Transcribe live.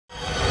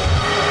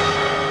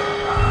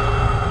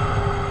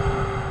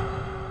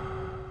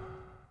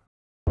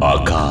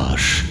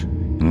আকাশ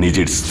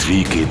নিজের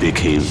স্ত্রীকে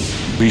দেখে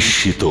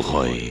বিস্মিত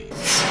হয়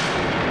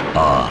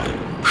আর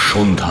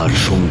সন্ধ্যার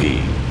সঙ্গে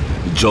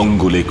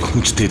জঙ্গলে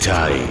খুঁজতে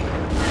যায়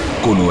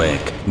কোনো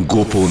এক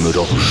গোপন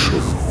রহস্য।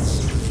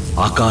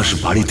 আকাশ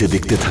বাড়িতে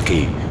দেখতে থাকে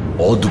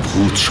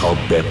অদ্ভুত সব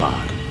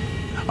ব্যাপার,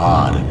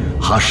 আর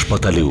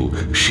হাসপাতালেও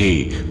সে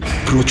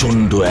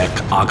প্রচন্ড এক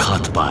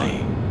আঘাত পায়।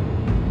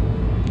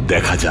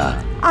 দেখা যাক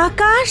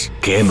আকাশ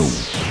কেন।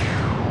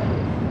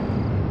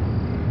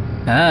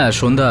 হ্যাঁ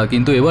সন্ধ্যা,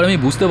 কিন্তু এবার আমি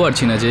বুঝতে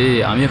পারছি না যে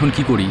আমি এখন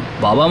কি করি।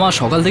 বাবা মা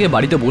সকাল থেকে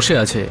বাড়িতে বসে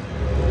আছে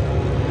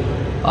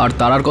আর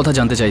তারার কথা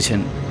জানতে চাইছেন।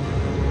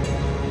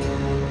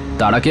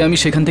 তারাকে আমি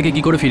সেখান থেকে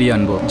কি করে ফিরিয়ে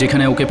আনবো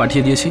যেখানে ওকে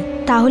পাঠিয়ে দিয়েছি?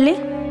 তাহলে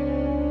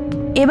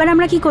এবার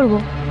আমরা কি করব?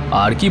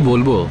 আর কি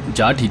বলবো,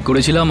 যা ঠিক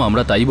করেছিলাম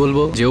আমরা তাই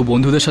বলবো, যে ও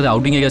বন্ধুদের সাথে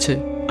আউটিংয়ে গেছে।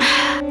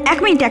 এক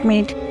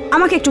মিনিট,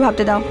 আমাকে একটু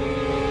ভাবতে দাও।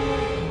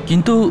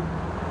 কিন্তু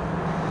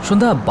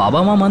সন্ধ্যা,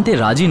 বাবা মা মানতে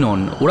রাজি নন।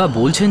 ওরা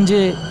বলছেন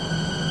যে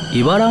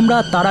এবার আমরা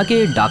তারাকে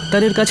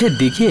ডাক্তারের কাছে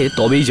দেখিয়ে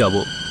তবেই যাব।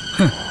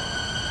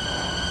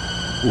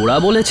 ওরা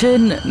বলেছেন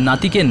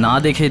নাতিকে না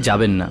দেখে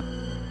যাবেন না।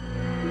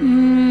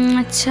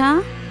 আচ্ছা,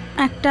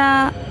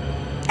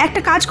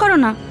 একটা কাজ করো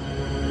না,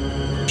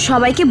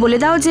 সবাইকে বলে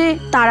দাও যে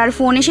তারার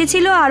ফোন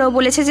এসেছিল আর ও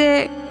বলেছে যে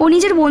ও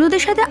নিজের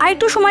বন্ধুদের সাথে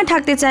আরেকটু সময়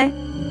থাকতে চায়।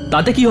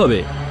 তাতে কি হবে?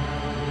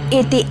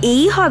 এতে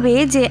এই হবে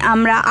যে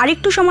আমরা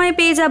আরেকটু সময়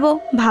পেয়ে যাব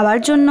ভাবার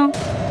জন্য।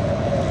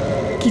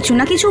 কিছু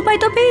না কিছু উপায়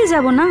তো পেয়ে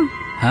যাব না?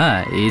 হ্যাঁ,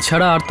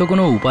 এছাড়া আর তো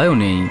কোনো উপায়ও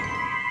নেই।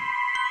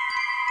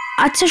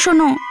 আচ্ছা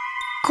শোনো,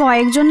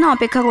 কয়েকজন না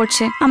অপেক্ষা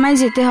করছে, আমায়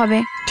যেতে হবে।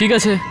 ঠিক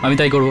আছে, আমি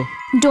তাই করব।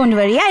 Don't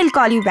worry, I will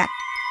call you back.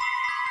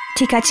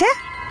 ঠিক আছে,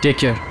 take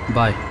care,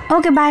 by.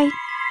 Okay, by.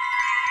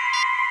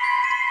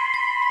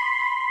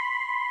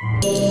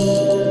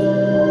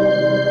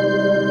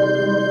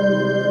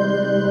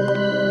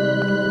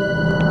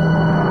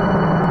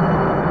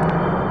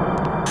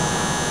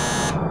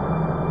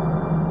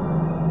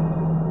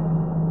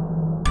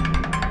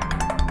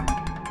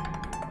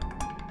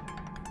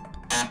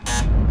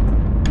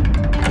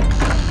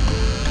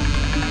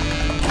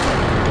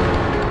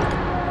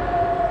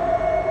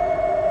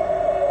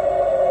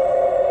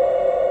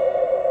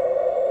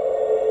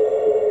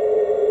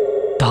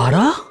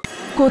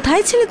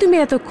 কোথায় ছিলে তুমি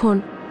এতক্ষণ?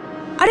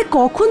 আরে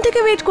কখন থেকে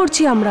ওয়েট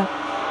করছি আমরা,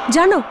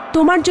 জানো?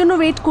 তোমার জন্য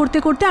ওয়েট করতে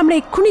করতে আমরা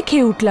এক্ষুনি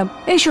খেয়ে উঠলাম।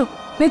 এসো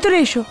ভেতরে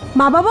এসো,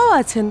 মা বাবাও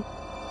আছেন।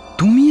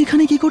 তুমি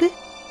এখানে কি করে?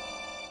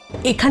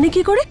 এখানে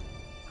কি করে?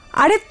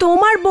 আরে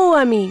তোমার বউ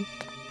আমি,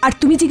 আর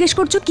তুমি জিজ্ঞেস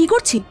করছো কি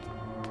করছি?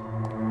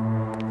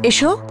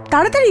 এসো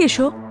তাড়াতাড়ি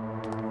এসো।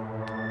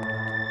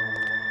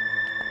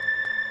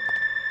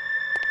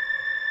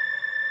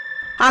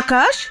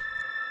 আকাশ,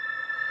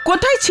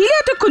 কোথায় ছিলে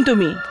এতক্ষণ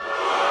তুমি?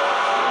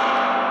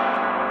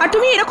 আর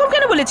তুমি এরকম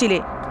কেন বলেছিলে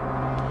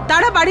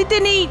তারা বাড়িতে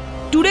নেই,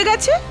 ট্যুরে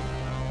গেছে?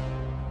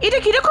 এটা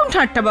কিরকম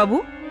ঠাট্টা বাবু?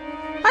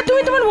 আর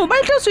তুমি তোমার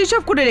মোবাইলটাও সুইচ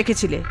অফ করে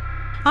রেখেছিলে।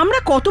 আমরা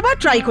কতবার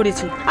ট্রাই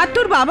করেছি। আর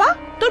তোর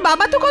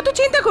বাবা তো কত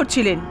চিন্তা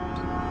করছিলেন।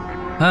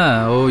 হ্যাঁ,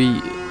 ওই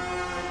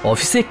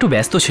অফিসে একটু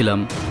ব্যস্ত ছিলাম,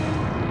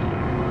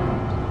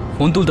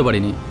 ফোন তুলতে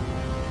পারিনি।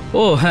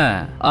 ও হ্যাঁ,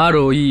 আর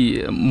ওই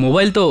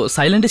মোবাইল তো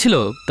সাইলেন্টে ছিল,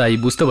 তাই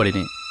বুঝতে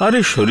পারিনি। আরে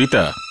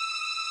সরিতা,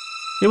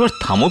 এবার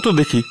থামো তো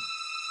দেখি।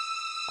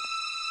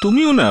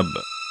 তুমিও না,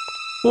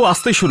 ও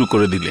আসতে শুরু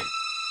করে দিলে।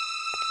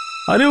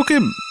 আরে ওকে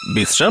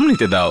বিশ্রাম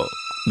নিতে দাও,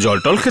 জল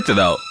টল খেতে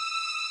দাও।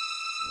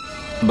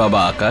 বাবা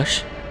আকাশ,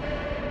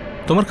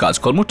 তোমার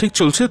কাজকর্ম ঠিক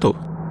চলছে তো?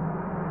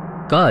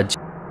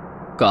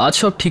 কাজ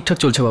সব ঠিকঠাক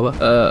চলছে বাবা।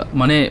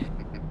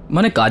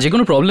 মানে কাজে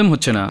কোনো প্রবলেম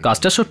হচ্ছে না,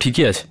 কাজটা সব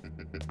ঠিকই আছে।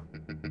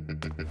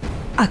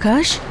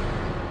 আকাশ,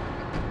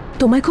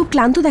 তোমায় খুব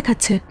ক্লান্ত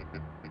দেখাচ্ছে,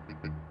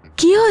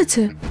 কি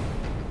হয়েছে?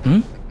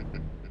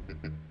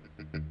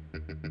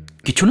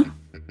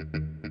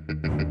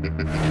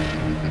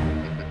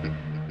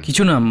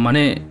 কিছু না,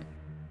 মানে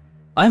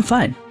আই এম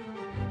ফাইন।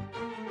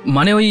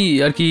 মানে ওই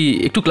আর কি,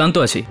 একটু ক্লান্ত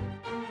আছি,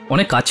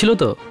 অনেক কাজ ছিল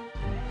তো,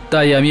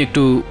 তাই আমি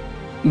একটু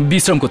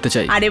বিশ্রাম করতে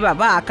চাই। আরে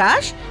বাবা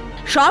আকাশ,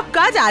 সব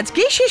কাজ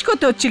আজকেই শেষ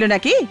করতে হচ্ছিল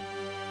নাকি?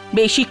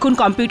 বেশিক্ষণ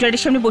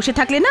কম্পিউটারের সামনে বসে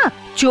থাকলে না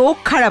চোখ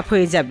খারাপ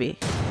হয়ে যাবে।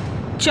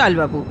 চল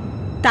বাবু,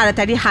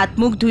 তাড়াতাড়ি হাত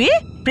মুখ ধুয়ে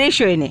ফ্রেশ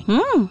হয়ে নে।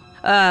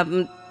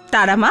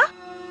 তারা মা,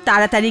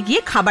 তাড়াতাড়ি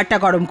গিয়ে খাবারটা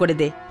গরম করে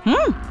দে।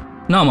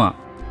 না মা,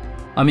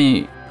 আমি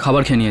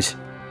খাবার খেয়ে নিয়েছি,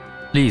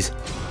 প্লিজ।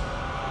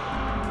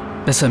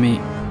 ব্যাস আমি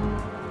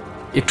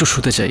একটু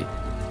শুতে চাই।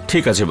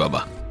 ঠিক আছে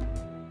বাবা,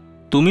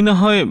 তুমি না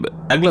হয়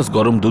এক গ্লাস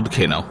গরম দুধ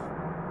খেয়ে নাও,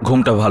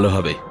 ঘুমটা ভালো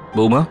হবে।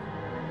 বৌমা,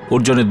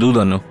 ওর জন্য দুধ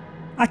আনো।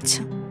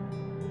 আচ্ছা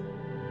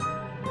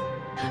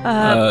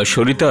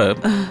সরিতা,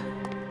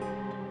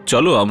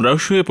 চলো আমরাও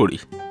শুয়ে পড়ি,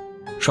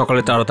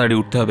 সকালে তাড়াতাড়ি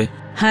উঠতে হবে।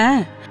 হ্যাঁ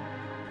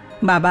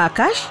বাবা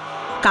আকাশ,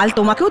 কাল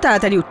তোমাকেও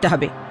তাড়াতাড়ি উঠতে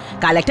হবে।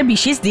 কাল একটা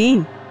বিশেষ দিন।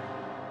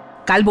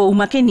 কাল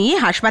বৌমাকে নিয়ে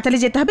হাসপাতালে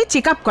যেতে হবে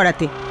চেক আপ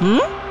করাতে।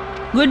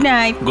 Good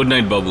night. গুড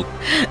নাইট বাবু।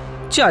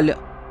 চলো,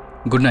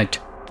 গুড নাইট।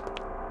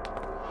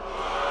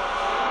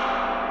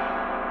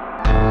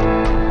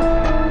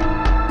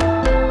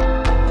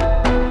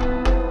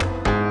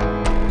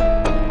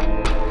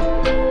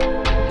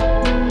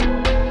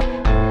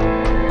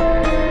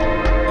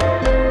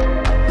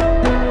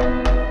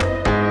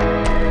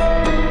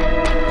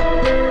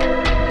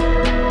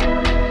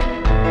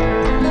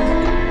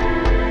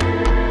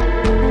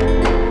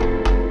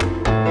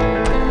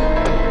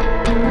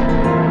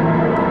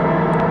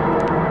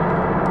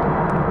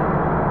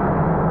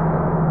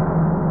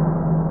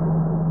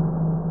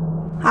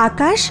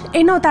 আকাশ,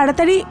 এই নাও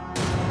তাড়াতাড়ি।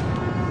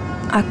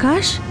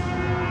 আকাশ,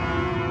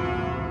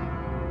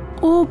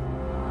 ও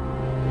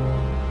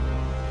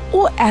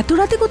ও এত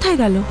রাতে কোথায়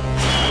গেল?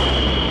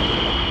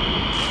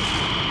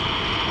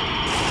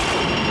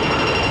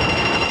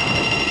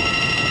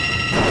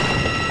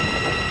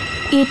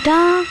 এটা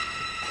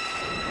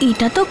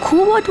এটা তো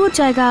খুব অদ্ভুত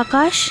জায়গা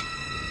আকাশ।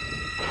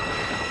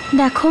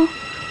 দেখো,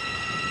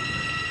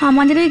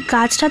 আমাদের ওই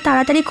গাছটা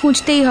তাড়াতাড়ি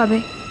খুঁজতেই হবে।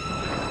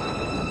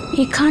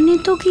 এখানে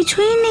তো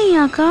কিছুই নেই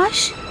আকাশ।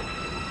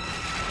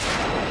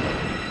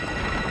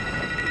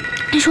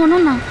 শোনো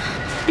না,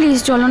 প্লিজ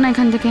চলো না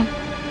এখান থেকে,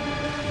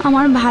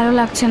 আমার ভালো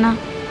লাগছে না,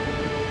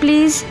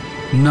 প্লিজ।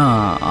 না,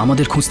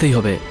 আমাদের খুঁজতেই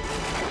হবে।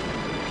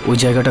 ওই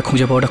জায়গাটা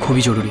খুঁজে পাওয়াটা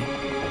খুবই জরুরি।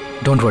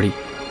 ডোন্ট ওয়ারি,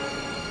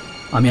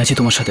 আমি আছি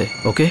তোমার সাথে।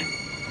 ওকে,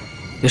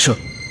 এসো,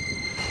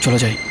 চলো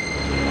যাই।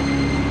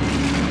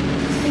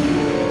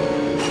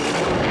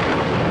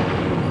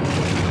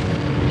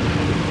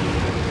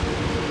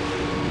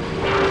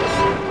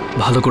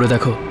 ভালো করে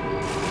দেখো,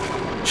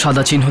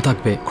 সাদা চিহ্ন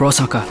থাকবে, ক্রস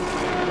আঁকা।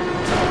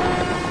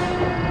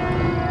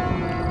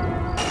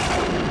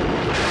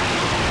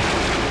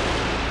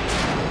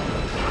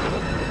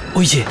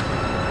 ওই যে,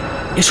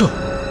 এসো।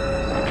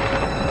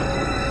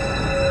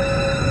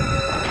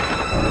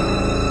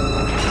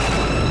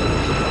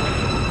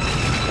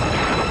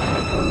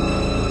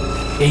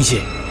 এই যে,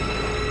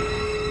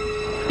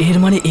 এর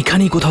মানে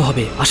এখানেই কোথাও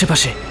হবে,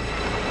 আশেপাশে।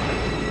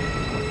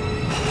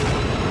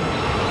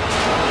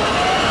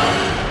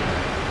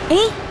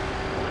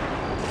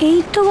 এই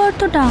তো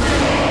গর্তটা।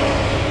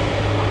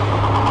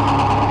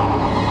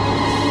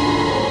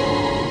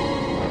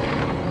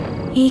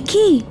 এ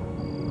কি?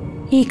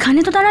 এখানে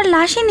তো তার আর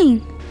লাশই নেই।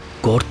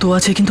 গর্ত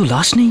আছে কিন্তু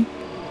লাশ নেই,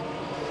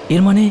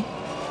 এর মানে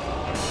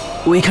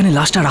ও এখানে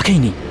লাশটা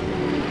রাখেইনি।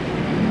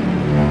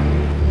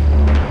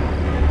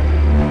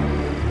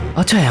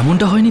 আচ্ছা,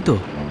 এমনটা হয়নি তো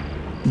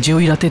যে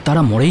ওই রাতে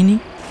তারা মরেইনি?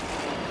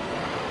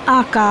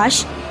 আকাশ,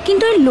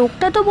 কিন্তু ওই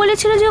লোকটা তো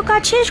বলেছিল যে ও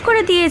কাজ শেষ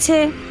করে দিয়েছে,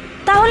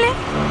 তাহলে?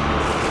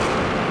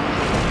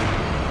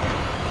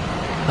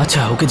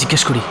 আচ্ছা, ওকে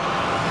জিজ্ঞেস করি।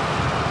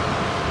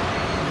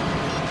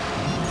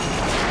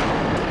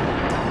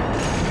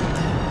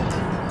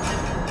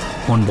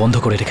 ফোন বন্ধ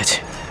করে রেখেছে।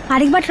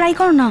 আরেকবার ট্রাই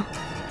করো না,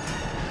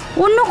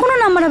 অন্য কোনো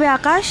নাম্বার হবে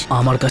আকাশ।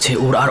 আমার কাছে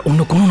ওর আর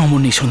অন্য কোনো নম্বর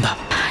নেই সন্ধ্যা।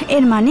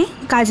 এর মানে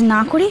কাজ না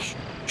করে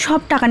সব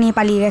টাকা নিয়ে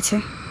পালিয়ে গেছে।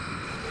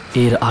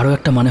 এর আরও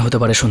একটা মানে হতে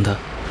পারে সন্ধ্যা,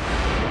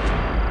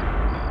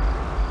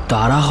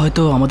 তারা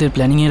হয়তো আমাদের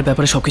প্ল্যানিংয়ের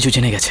ব্যাপারে সবকিছু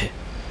জেনে গেছে।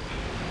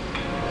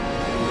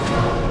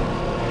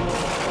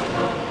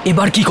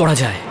 এবার কি করা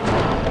যায়?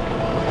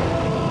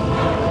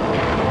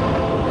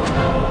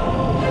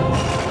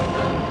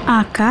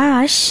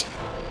 আকাশ,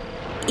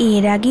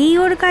 এর আগেই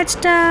ওর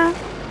কাজটা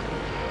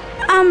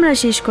আমরা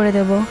শেষ করে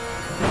দেব।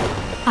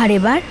 আর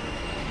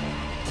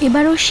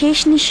এবার ও শেষ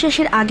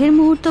নিঃশ্বাসের আগের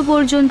মুহূর্ত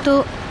পর্যন্ত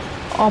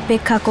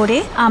অপেক্ষা করে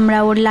আমরা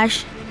ওর লাশ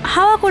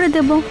হাওয়া করে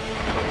দেব।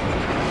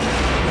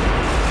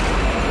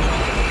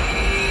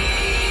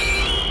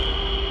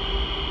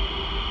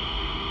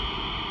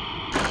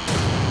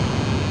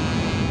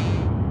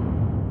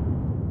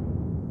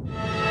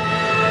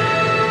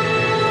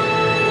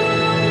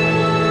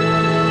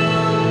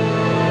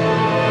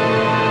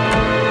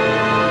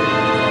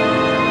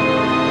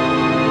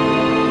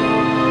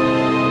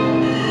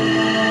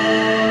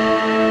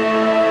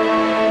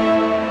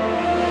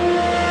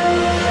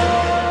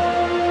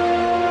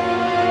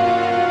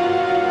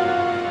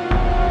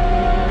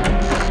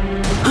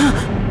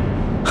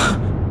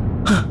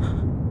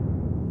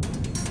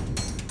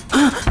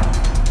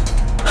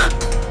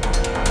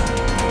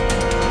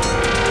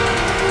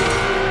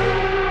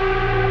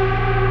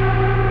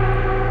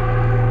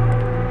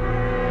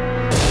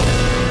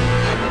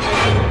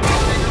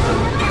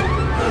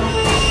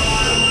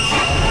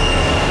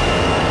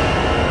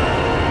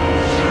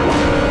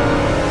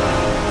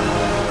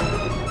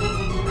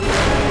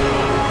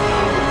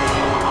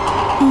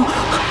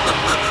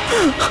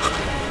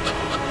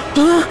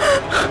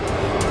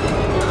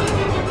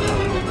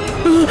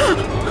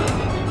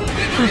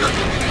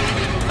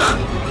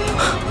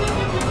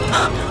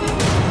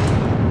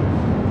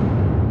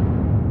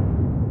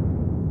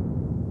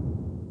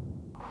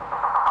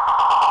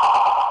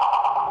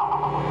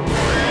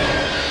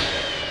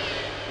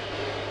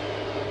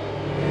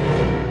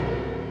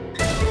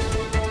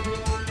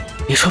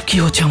 এসব কি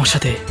হচ্ছে আমার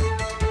সাথে?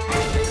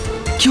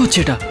 কি হচ্ছে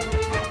এটা?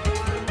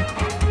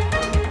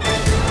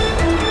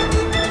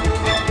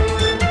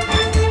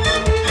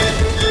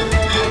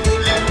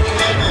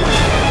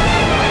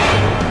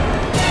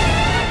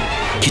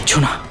 কিচ্ছু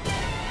না,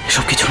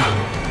 এসব কিছু না।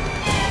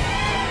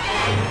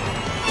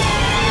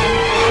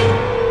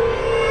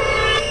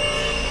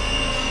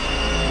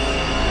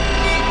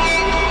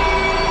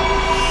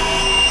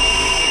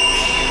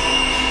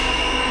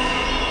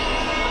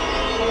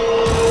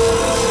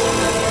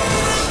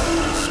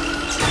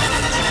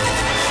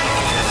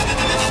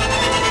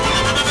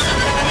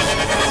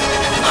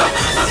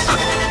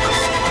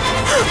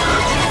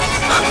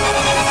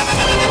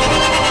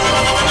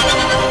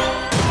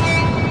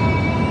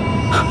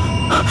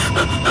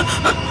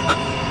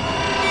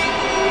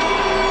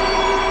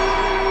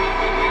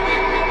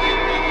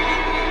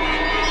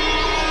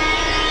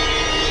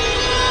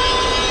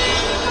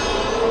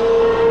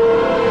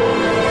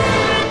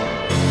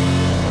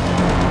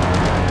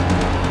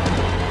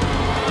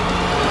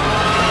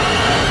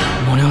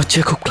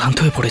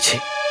 হয়ে পড়েছি,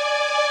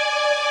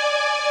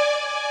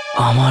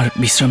 আমার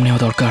বিশ্রাম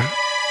নেওয়া দরকার,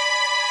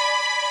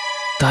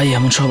 তাই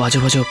এমন সব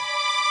আজব আজব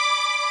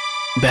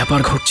ব্যাপার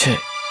ঘটছে।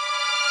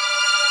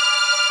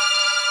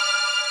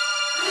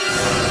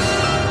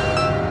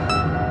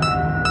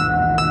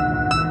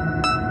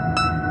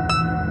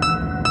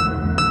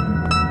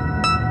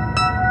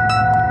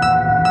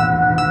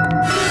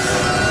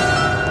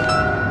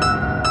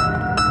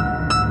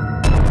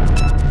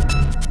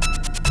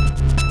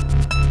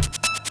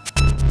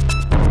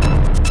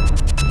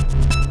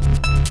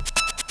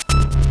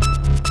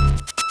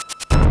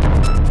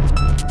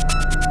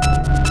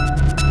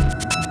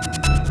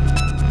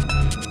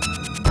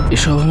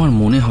 এসব আমার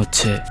মনে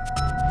হচ্ছে,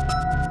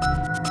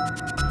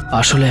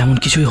 আসলে এমন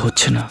কিছুই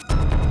হচ্ছে না।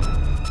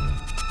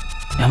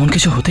 এমন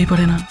কিছু হতেই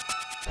পারে না।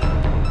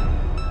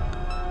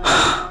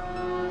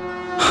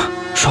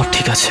 সব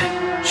ঠিক আছে,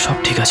 সব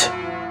ঠিক আছে,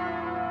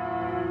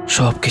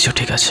 সব কিছু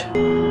ঠিক আছে।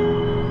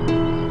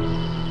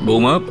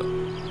 বৌমা,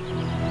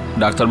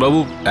 ডাক্তারবাবু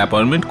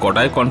অ্যাপয়েন্টমেন্ট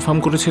কটায় কনফার্ম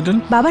করেছিলেন?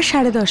 বাবা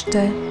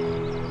 10:30টায়।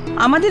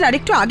 আমাদের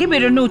আরেকটু আগে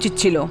বেরোনো উচিত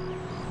ছিল।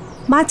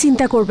 মা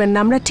চিন্তা করবেন না,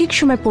 আমরা ঠিক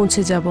সময়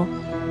পৌঁছে যাব,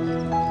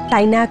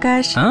 তাই না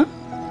আকাশ? হ্যাঁ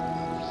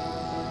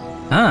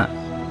হ্যাঁ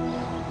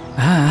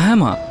হ্যাঁ হ্যাঁ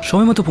মা,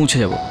 সময় মতো পৌঁছে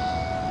যাব।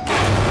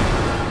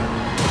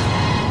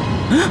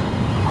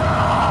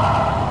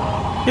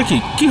 এ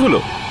কি হলো?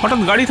 হঠাৎ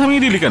গাড়ি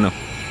থামিয়ে দিলি কেন?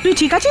 তুই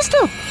ঠিক আছিস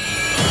তো?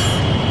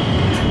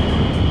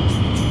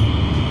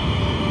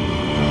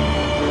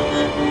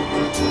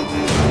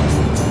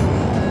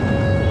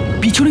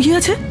 পিছনে কি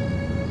আছে?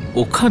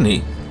 ওখানে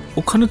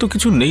ওখানে তো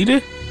কিছু নেই রে।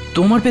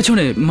 তোমার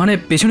পেছনে? মানে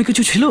পেছনে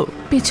কিছু ছিল?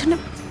 পেছনে?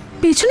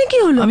 পেছনে কি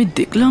হলো? আমি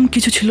দেখলাম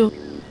কিছু ছিল।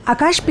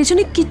 আকাশ,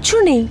 পেছনে কিচ্ছু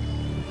নেই।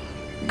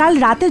 কাল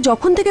রাতে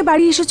যখন থেকে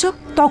বাড়ি এসেছো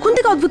তখন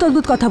থেকে অদ্ভুত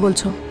অদ্ভুত কথা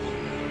বলছো।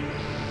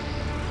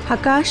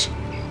 আকাশ,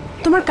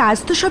 তোমার কাজ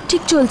তো সব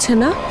ঠিক চলছে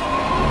না?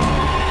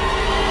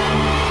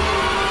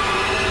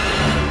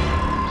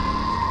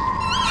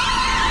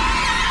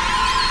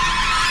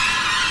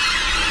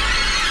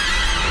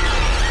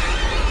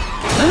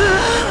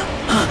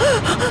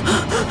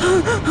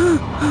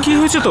 কি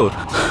হয়েছে তোর?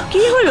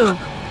 কি হলো?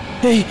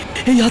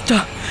 এই হাতটা,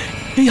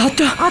 এই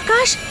হাতটা।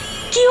 আকাশ,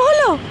 কি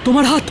হলো?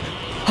 তোমার হাত,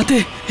 হাতে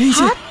এই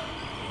যে। হাত?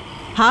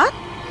 হাত?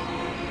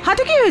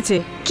 হাতে কি হয়েছে?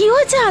 কি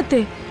হয়েছে হাতে?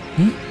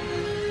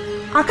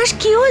 আকাশ,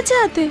 কি হয়েছে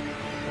হাতে?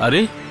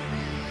 আরে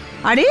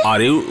আরে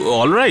আরে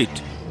অলরাইট?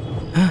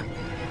 হ্যাঁ,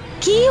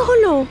 কি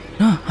হলো?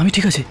 না আমি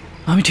ঠিক আছি,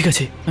 আমি ঠিক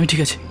আছি, আমি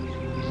ঠিক আছি।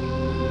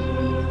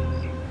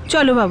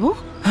 চলো বাবু।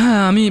 হ্যাঁ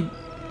আমি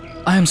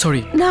আই এম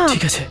সরি। না।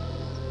 ঠিক আছে।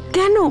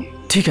 কেন?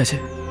 ঠিক আছে।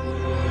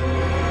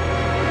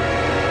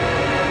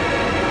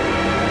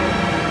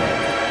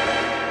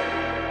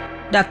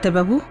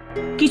 ডাক্তারবাবু,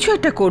 কিছু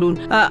একটা করুন,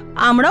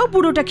 আমরাও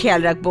পুরোটা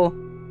খেয়াল রাখবো।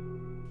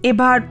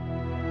 এবার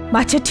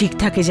বাচ্চা ঠিক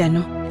থাকে যেন।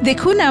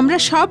 দেখুন, আমরা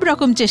সব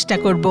রকম চেষ্টা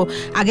করব।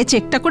 আগে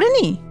চেকটা করে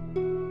নি।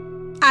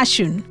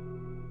 আসুন,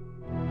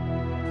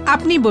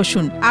 আপনি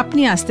বসুন,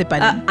 আপনি আসতে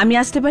পারেন। আমি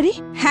আসতে পারি?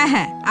 হ্যাঁ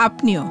হ্যাঁ,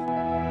 আপনিও।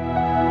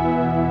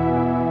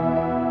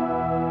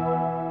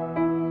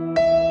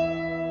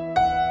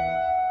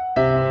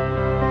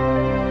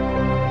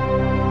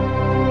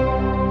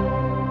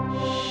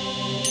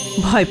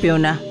 ভয় পেও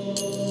না,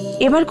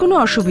 এবার কোনো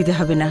অসুবিধা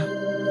হবে না।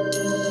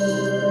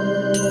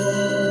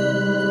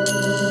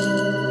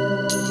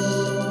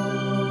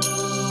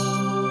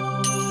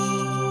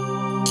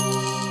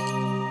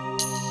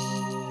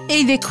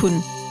 এই দেখুন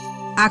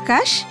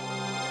আকাশ,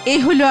 এই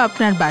হলো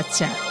আপনার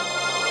বাচ্চা।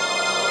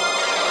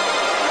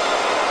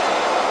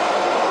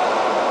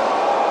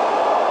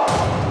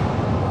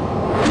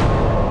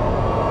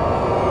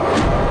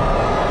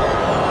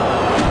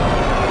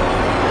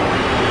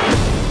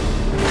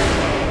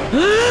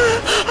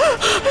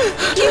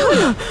 কি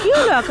হলো? কি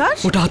হলো আকাশ?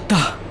 ওটা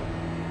আত্মা,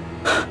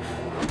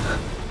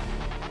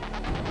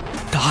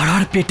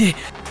 তার পেটে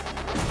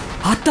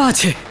আত্মা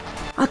আছে।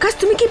 আকাশ,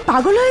 তুমি কি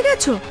পাগল হয়ে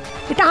গেছো?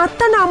 এটা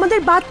আত্মা না, আমাদের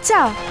বাচ্চা।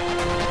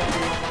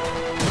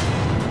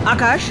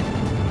 আকাশ,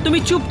 তুমি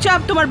চুপচাপ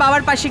তোমার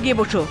বাবার পাশে গিয়ে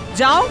বসো,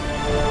 যাও।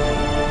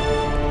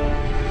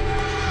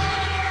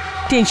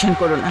 টেনশন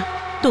করো না,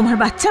 তোমার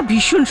বাচ্চা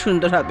ভীষণ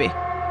সুন্দর হবে।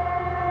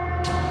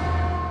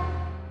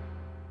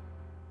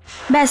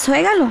 ব্যাস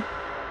হয়ে গেল।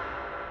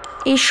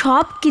 এই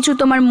সব কিছু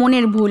তোমার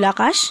মনের ভুল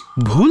আকাশ।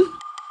 ভুল?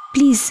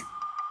 প্লিজ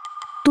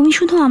তুমি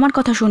শুধু আমার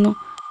কথা শোনো।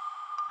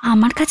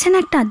 আমার কাছে না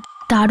একটা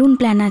দারুণ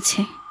প্ল্যান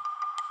আছে।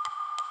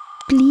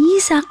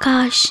 প্লিজ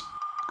আকাশ,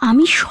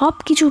 আমি সব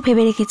কিছু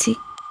ভেবে রেখেছি,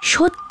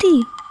 সত্যি।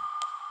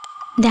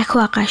 দেখো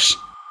আকাশ,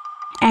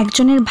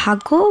 একজনের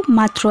ভাগ্য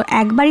মাত্র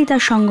একবারই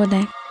তার সঙ্গ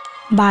দেয়,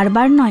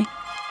 বারবার নয়।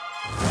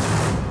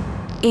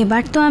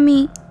 এবার তো আমি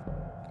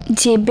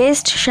যে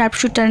বেস্ট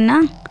শার্পশুটার না,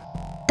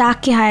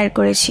 তাকে হায়ার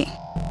করেছি।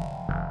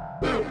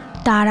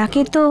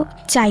 তারাকে তো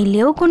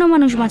চাইলেও কোনো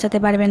মানুষ বাঁচাতে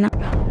পারবে না।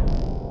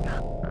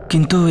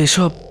 কিন্তু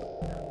এসব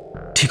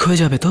ঠিক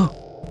হয়ে যাবে তো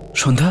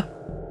সন্ধ্যা?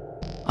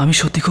 আমি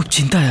সত্যি খুব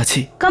চিন্তায়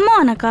আছি। কাম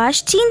অন আকাশ,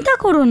 চিন্তা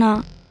করো না।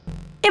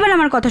 এবার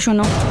আমার কথা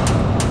শোনো।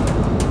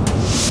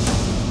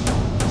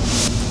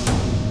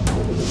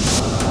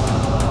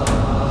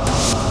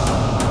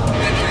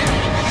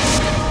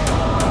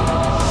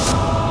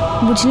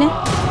 বুঝলে?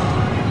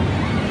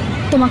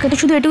 তোমাকে তো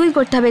শুধু এটুকুই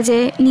করতে হবে যে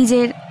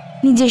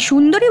নিজের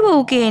সুন্দরী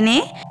বউকে এনে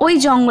ওই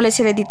জঙ্গলে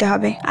ছেড়ে দিতে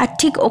হবে। আর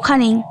ঠিক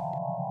ওখানেই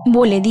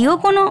বলে দিও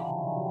কোনো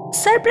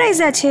সারপ্রাইজ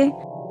আছে।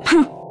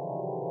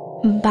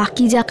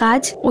 বাকি যা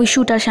কাজ ওই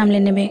শুটার সামলে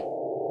নেবে।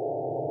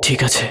 ঠিক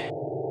আছে,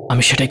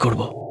 আমি সেটাই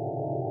করব।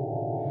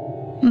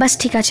 বাস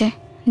ঠিক আছে,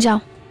 যাও।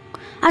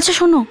 আচ্ছা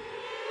শোনো,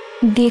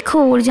 দেখো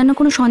ওর যেন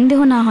কোনো সন্দেহ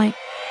না হয়,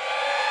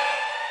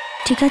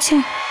 ঠিক আছে?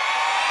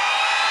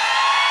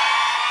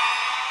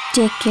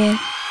 Take care.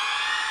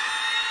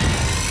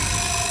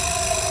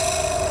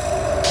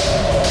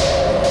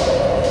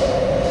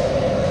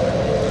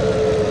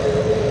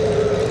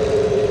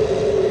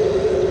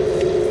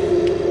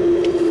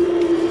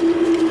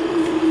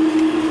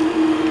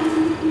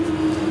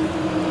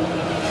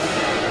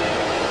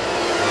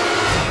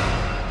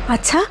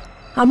 আচ্ছা,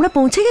 আমরা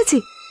পৌঁছে গেছি,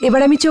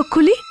 এবার আমি চোখ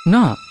খুলি।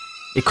 না,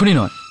 এক্ষুনি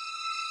নয়।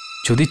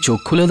 যদি চোখ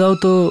খুলে দাও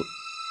তো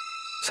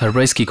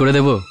সারপ্রাইজ কি করে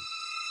দেব?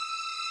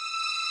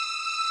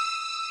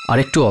 আর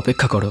একটু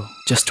অপেক্ষা করো,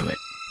 জাস্ট ওয়েট।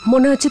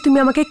 মনে হচ্ছে তুমি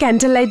আমাকে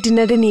ক্যান্ডেল লাইট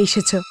ডিনারে নিয়ে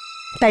এসেছো,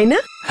 তাই না?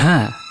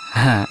 হ্যাঁ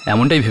হ্যাঁ,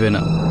 এমনটাই ভেবে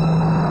না।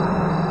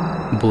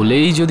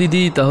 বলেই যদি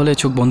দিই তাহলে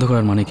চোখ বন্ধ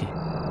করার মানে কি?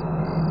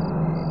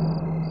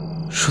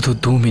 শুধু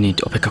 2 মিনিট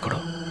অপেক্ষা করো।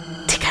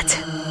 ঠিক আছে।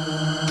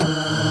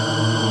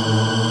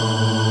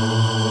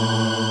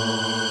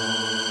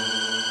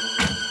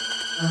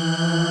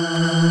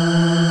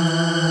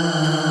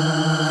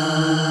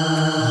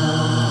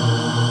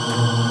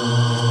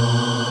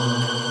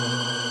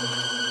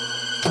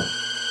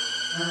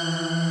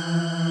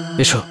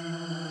 এসো,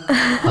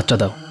 হাতটা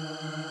দাও।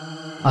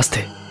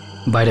 আস্তে,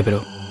 বাইরে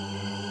বেরো,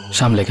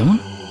 সামলে, কেমন?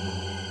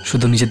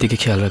 শুধু নিজের দিকে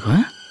খেয়াল রাখো।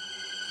 হ্যাঁ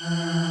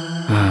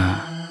হ্যাঁ,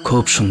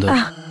 খুব সুন্দর।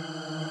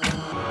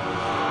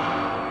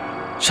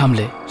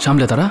 সামলে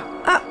সামলে তারা।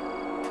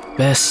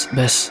 ব্যাস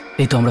ব্যাস,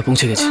 এই তো আমরা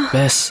পৌঁছে গেছি।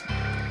 ব্যাস,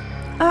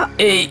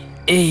 এই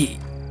এই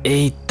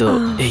এই তো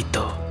এই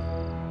তো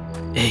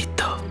এই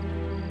তো,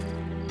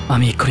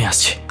 আমি এক্ষুনি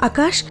আসছি।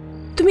 আকাশ,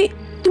 তুমি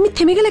তুমি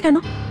থেমে গেলে কেন?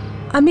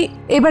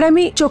 এবার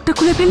আমি চোখটা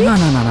খুলে ফেলি। না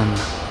না না না না,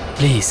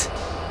 প্লিজ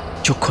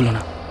চোখ খোলো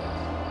না।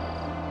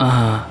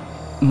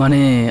 মানে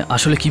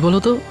আসলে কি বলো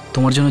তো,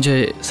 তোমার জন্য যে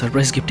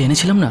সারপ্রাইজ গিফট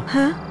এনেছিলাম না,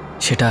 হ্যাঁ,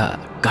 সেটা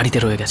গাড়িতে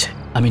রয়ে গেছে,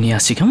 আমি নিয়ে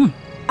আসছি, কেমন?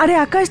 আরে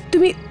আকাশ,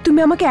 তুমি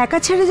আমাকে একা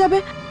ছেড়ে যাবে?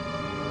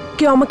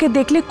 কেউ আমাকে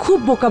দেখলে খুব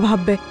বোকা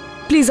ভাববে।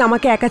 প্লিজ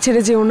আমাকে একা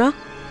ছেড়ে যেও না।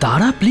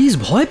 তারা, প্লিজ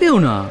ভয় পেও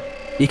না,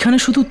 এখানে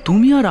শুধু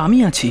তুমি আর আমি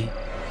আছি,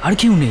 আর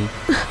কেউ নেই।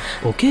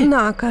 ওকে না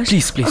আকাশ,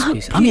 প্লিজ প্লিজ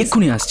প্লিজ, আমি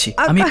এক্ষুনি আসছি,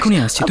 আমি এক্ষুনি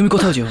আসছি। তুমি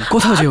কোথাও যেও না,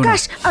 কোথাও যেও না।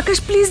 আকাশ, আকাশ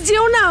প্লিজ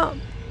যেও না।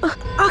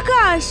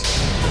 আকাশ,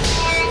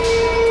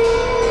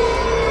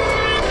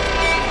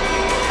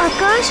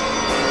 আকাশ,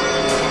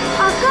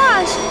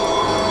 আকাশ,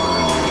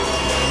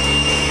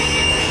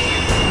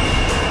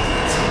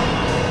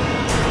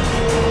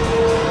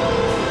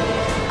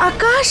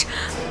 আকাশ,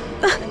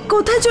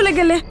 কোথায় চলে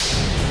গেলে?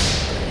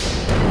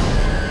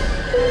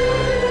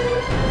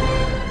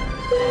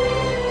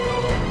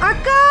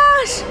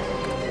 আকাশ,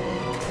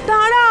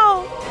 দাঁড়াও।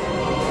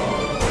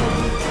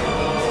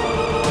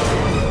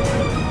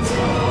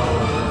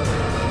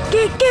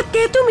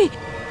 কে তুমি?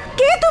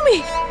 কে তুমি?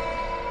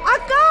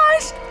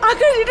 আকাশ,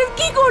 আকাশ, এটা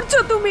কি করছো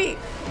তুমি?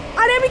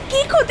 আরে আমি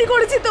কি ক্ষতি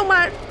করেছি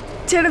তোমার?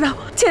 ছেড়ে দাও,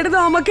 ছেড়ে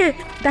দাও আমাকে।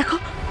 দেখো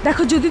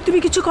দেখো, যদি তুমি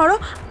কিছু করো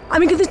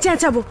আমি কিন্তু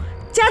চেঁচাবো,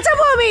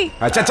 চেঁচাবো আমি।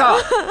 চেঁচা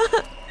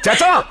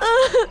চেঁচা,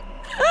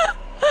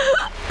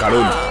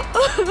 কারণ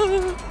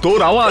তোর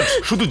আওয়াজ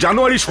শুধু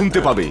জানুয়ারি শুনতে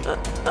পাবে।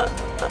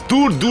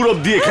 দূর দূর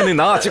অব্দি এখানে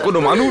না আছে কোনো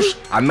মানুষ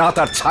আর না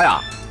তার ছায়া।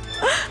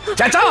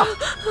 চেঁচা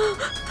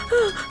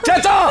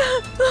চেঁচা,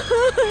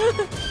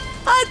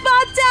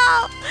 বাঁচাও,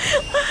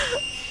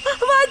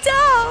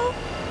 বাঁচাও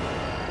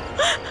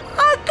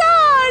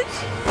আকাশ।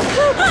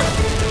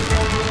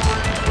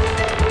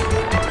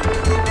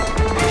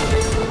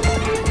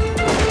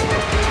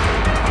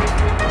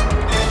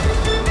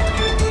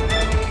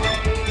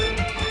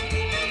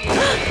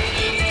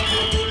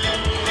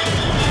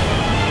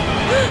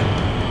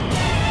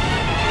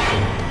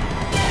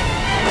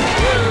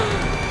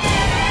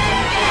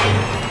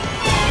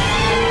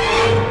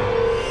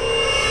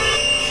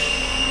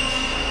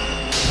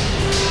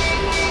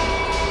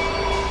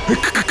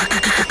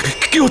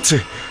 কি হচ্ছে?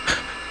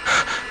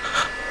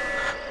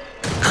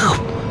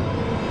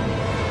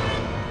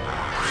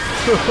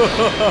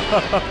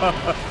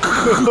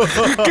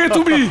 কে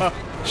তুমি?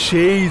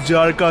 সেই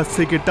যার কাছ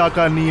থেকে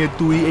টাকা নিয়ে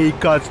তুই এই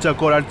কাজটা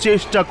করার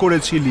চেষ্টা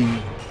করেছিলি,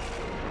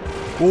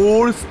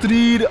 ওর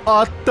স্ত্রীর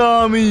আত্মা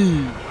আমি।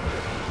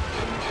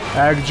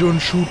 একজন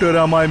শুটার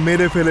আমায়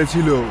মেরে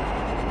ফেলেছিল,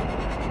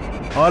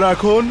 আর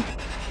এখন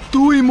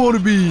তুই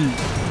মরবি।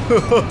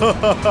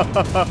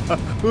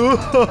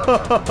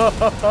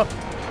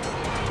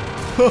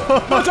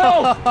 বাঁচাও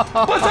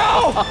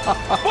বাঁচাও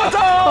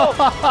বাঁচাও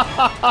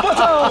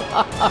বাঁচাও।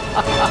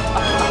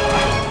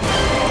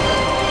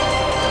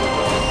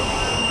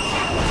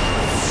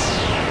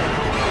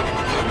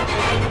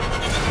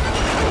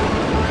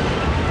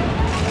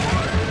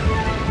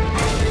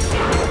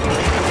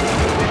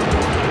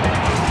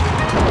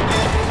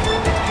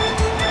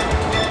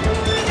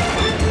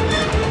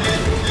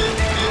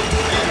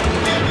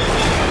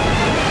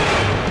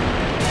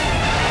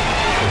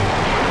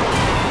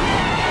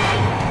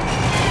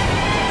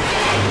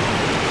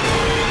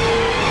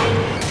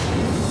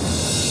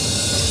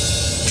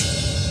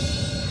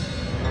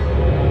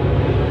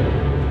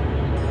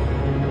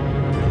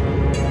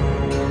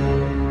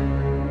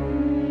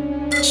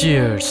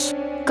 Cheers.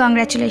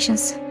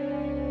 Congratulations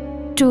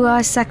to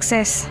our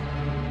success.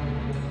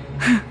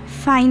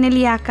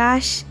 Finally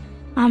আকাশ,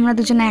 আমরা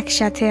দুজনে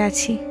একসাথে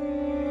আছি।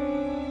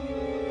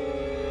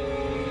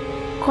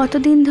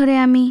 কতদিন ধরে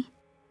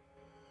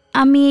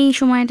আমি এই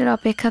সময়টার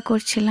অপেক্ষা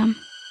করছিলাম।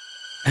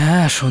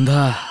 হ্যাঁ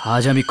সন্ধ্যা,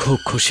 আজ আমি খুব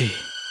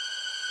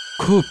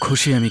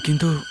খুশি আমি।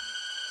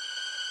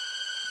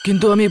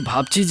 কিন্তু আমি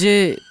ভাবছি যে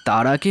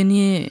তারাকে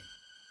নিয়ে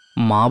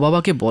মা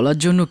বাবাকে বলার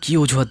জন্য কি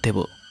অজুহাত দেব।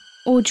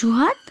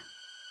 অজুহাত?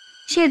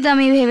 সে তো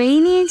আমি ভেবেই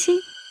নিয়েছি।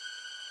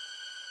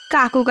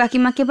 কাকু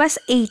কাকিমাকে বাস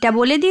এইটা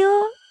বলে দিও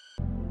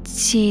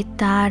যে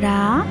তারা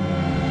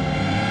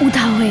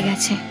উধাও হয়ে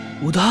গেছে।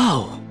 উধাও?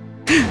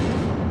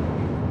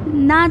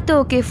 না তো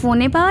ওকে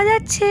ফোনে পাওয়া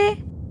যাচ্ছে,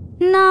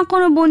 না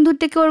কোনো বন্ধুর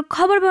থেকে ওর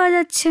খবর পাওয়া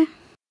যাচ্ছে।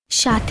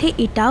 সাথে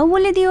এটাও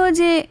বলে দিও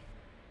যে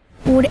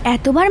ওর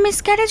এতবার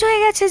মিসক্যারেজ হয়ে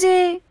গেছে যে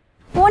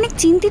ও অনেক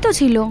চিন্তিত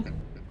ছিল,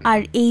 আর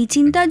এই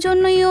চিন্তার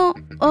জন্যই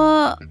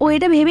ও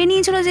এটা ভেবে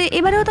নিয়েছিল যে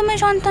এবারেও তোমায়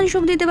সন্তান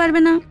সুখ দিতে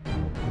পারবে না।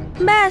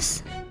 ব্যাস।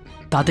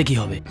 তাতে কি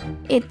হবে?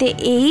 এতে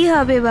এই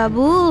হবে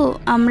বাবু,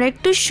 আমরা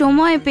একটু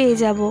সময় পেয়ে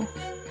যাব,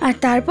 আর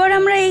তারপর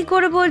আমরা এই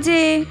করব যে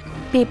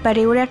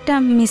পেপারে ওর একটা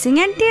মিসিং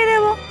অ্যাড দিয়ে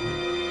দেব।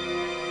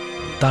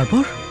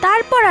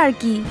 তারপর আর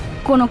কি,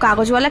 কোনো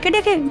কাগজওয়ালাকে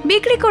ডেকে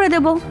বিক্রি করে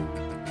দেব।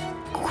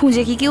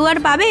 খুঁজে কি কেউ আর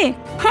পাবে?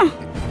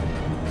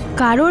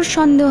 কারোর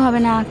সন্দেহ হবে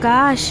না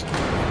আকাশ।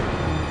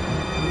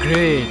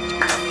 গ্রেট।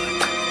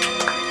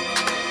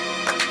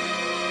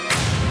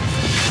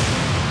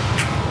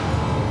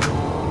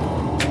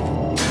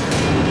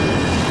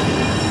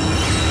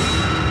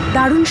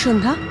 দারুণ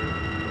সন্ধ্যা,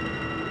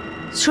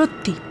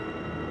 সত্যি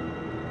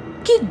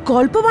কি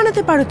গল্প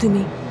বানাতে পারো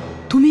তুমি।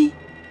 তুমি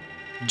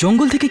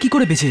জঙ্গল থেকে কি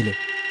করে বেঁচে এলে?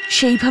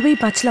 সেইভাবেই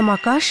বাঁচলাম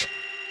আকাশ,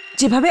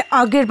 যেভাবে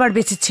আগের বার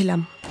বেঁচেছিলাম।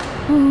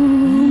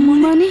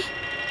 মানে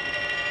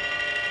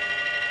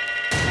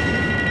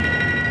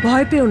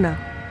ভয় পেও না,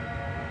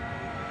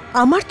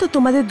 আমার তো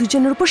তোমাদের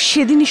দুজনের উপর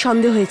সেদিনই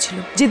সন্দেহ হয়েছিল,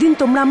 যেদিন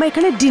তোমরা আমার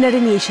এখানে ডিনারে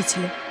নিয়ে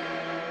এসেছিলে,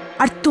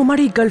 আর তোমার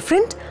এই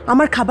গার্লফ্রেন্ড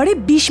আমার খাবারে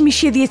বিষ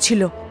মিশিয়ে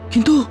দিয়েছিল।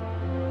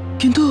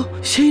 কিন্তু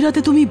সেই রাতে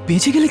তুমি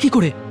বেঁচে গেলে কি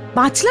করে?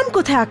 বাঁচলাম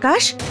কোথায়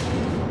আকাশ,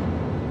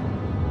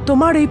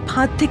 তোমার এই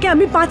ফাঁদ থেকে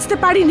আমি বাঁচতে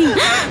পারিনি।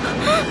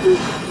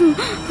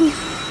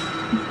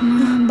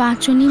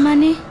 বাঁচনি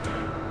মানে?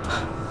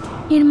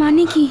 এর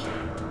মানে কি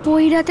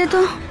ওই রাতে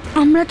তো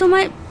আমরা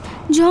তোমায়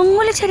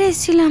জঙ্গলে ছেড়ে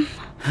এসেছিলাম,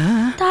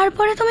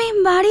 তারপরে তুমি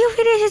বাড়িও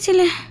ফিরে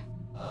এসেছিলে।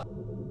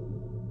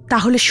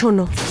 তাহলে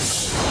শোনো,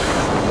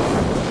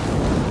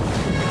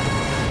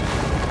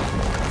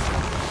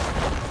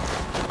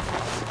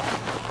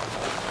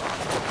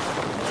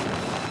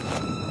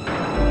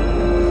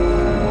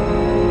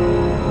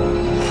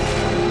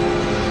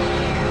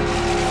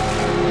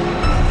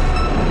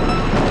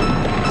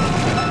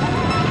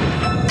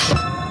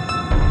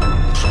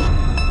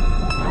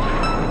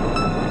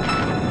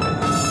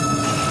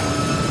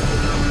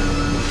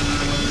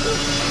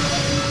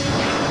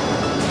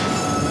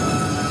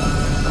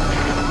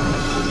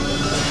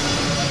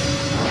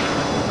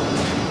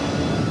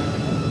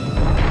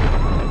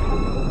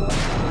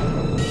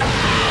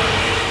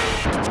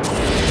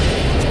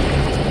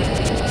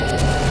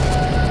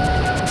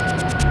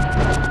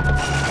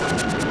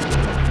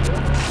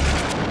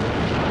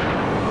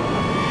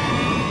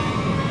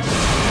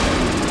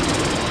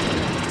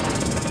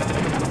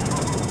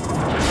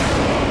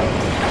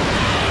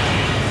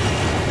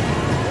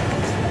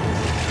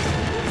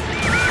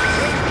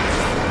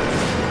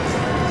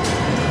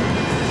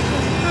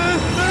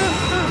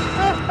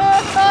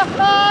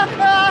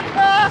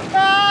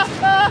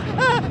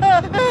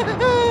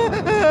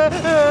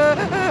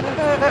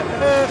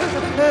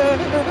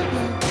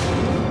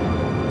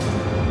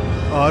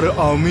 আর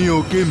আমি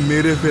ওকে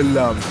মেরে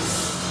ফেললাম,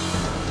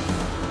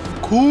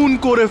 খুন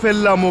করে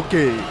ফেললাম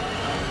ওকে।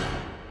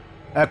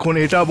 এখন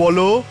এটা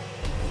বলো,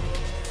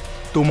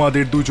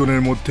 তোমাদের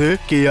দুজনের মধ্যে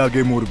কে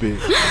আগে মরবে?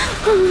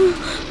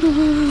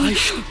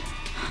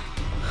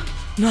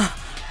 না,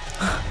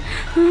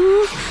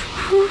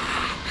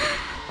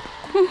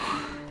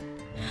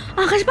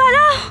 আকাশ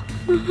পালাও।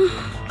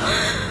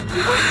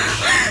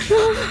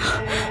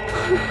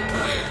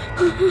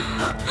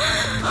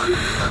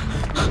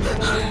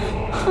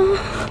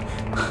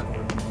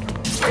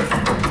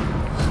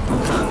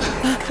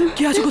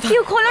 কি আছে কোথায়?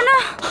 কেউ খোলো না।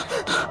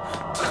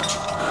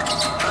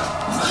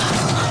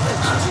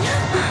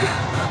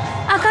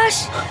 আকাশ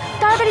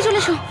তাড়াতাড়ি চলে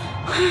এসো।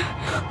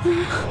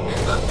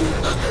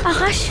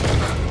 আকাশ,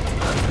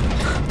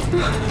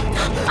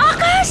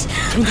 আকাশ,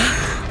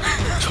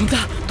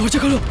 সন্ধ্যা দরজা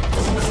খোলো।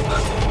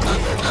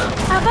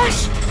 আকাশ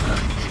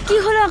কি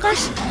হলো? আকাশ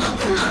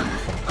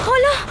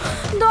খোলো,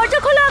 দরজা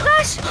খোলো।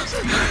 আকাশ,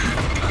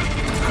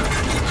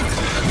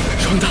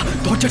 সন্ধ্যা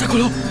দরজাটা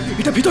খোলো,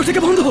 এটা ভিতর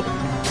থেকে বন্ধ।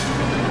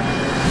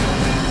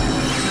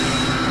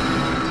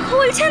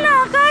 খুলছে না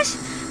আকাশ,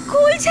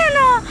 খুলছে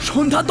না।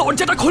 সন্ধ্যা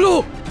দরজাটা খোলো।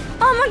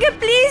 আমাকে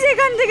প্লিজ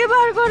এখান থেকে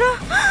বার করো।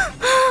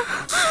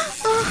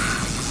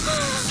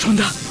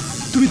 সন্ধ্যা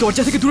তুমি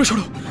দরজা থেকে দূরে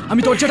সরো,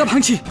 আমি দরজাটা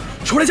ভাঙছি,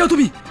 সরে যাও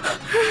তুমি।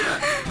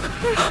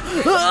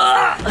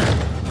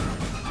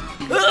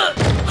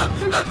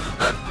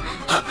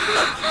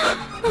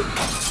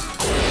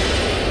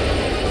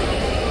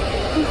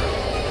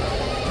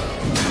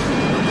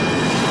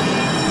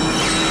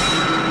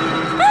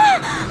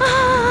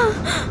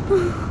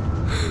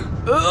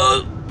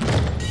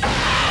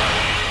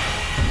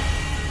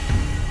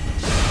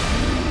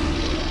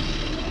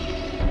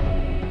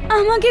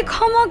 আমাকে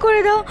ক্ষমা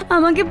করে দাও,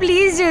 আমাকে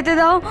প্লিজ যেতে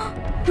দাও।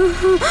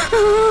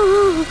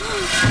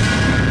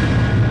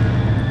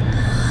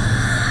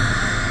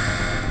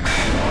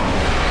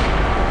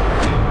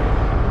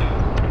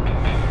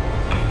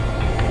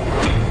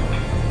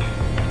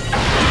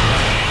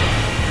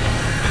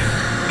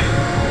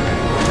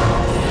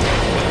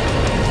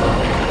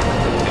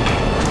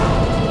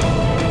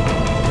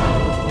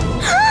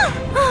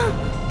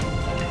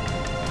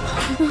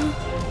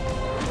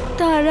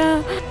 তারা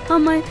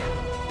আমায়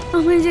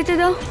আমায় যেতে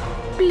দাও,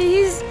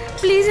 প্লিজ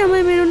প্লিজ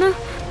আমায় মেরো না,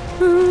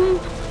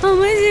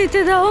 আমায়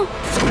যেতে দাও।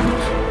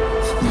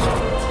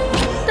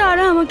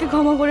 তারা আমাকে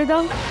ক্ষমা করে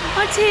দাও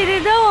আর ছেড়ে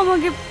দাও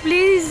আমাকে,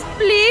 প্লিজ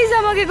প্লিজ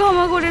আমাকে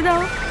ক্ষমা করে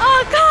দাও।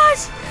 আকাশ,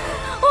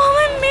 ও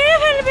আমায় মেরে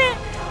ফেলবে,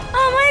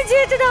 আমায়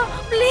যেতে দাও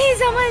প্লিজ,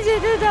 আমায়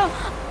যেতে দাও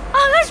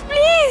আকাশ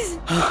প্লিজ।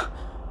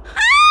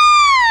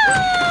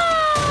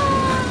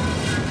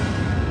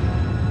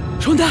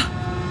 সন্ধ্যা,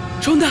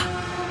 সন্ধ্যা,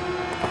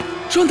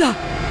 সন্ধ্যা,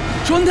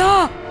 সন্ধ্যা,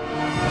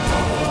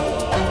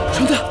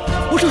 সন্ধ্যা,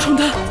 ওঠো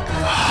সন্ধ্যা।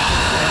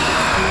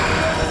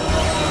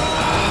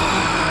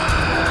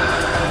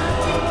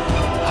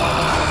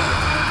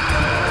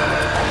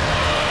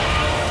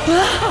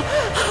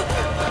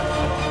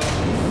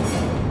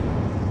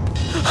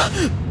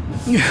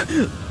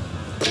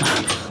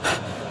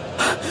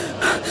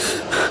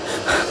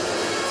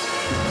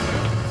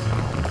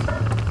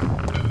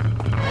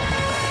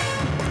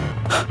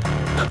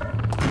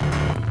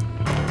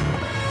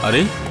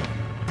 আরে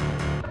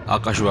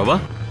আকাশ বাবা,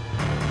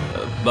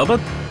 বাবা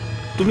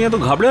তুমি এত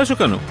ঘাবড়ে আছো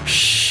কেন?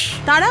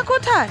 তারা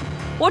কোথায়?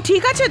 ও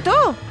ঠিক আছে তো?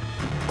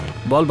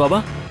 বল বাবা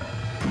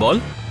বল,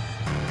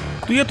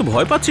 তুই এত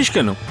ভয় পাচ্ছিস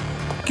কেন?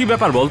 কি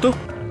ব্যাপার বল তো।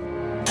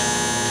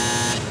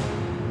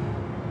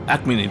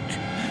 এক মিনিট।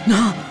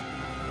 না,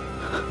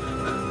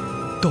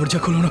 দরজা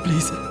খোলো না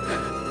প্লিজ।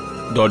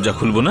 দরজা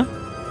খুলবো না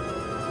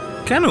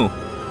কেন?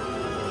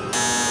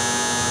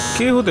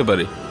 কে হতে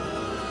পারে?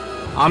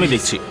 আমি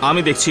দেখছি,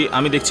 আমি দেখছি,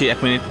 আমি দেখছি। এক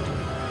মিনিট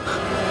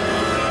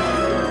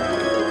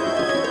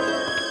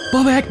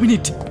বাবা, এক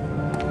মিনিট,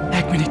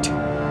 এক মিনিট।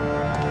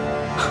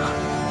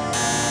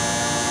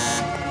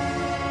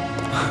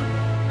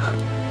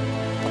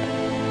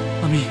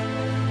 আমি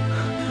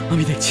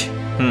আমি দেখছি।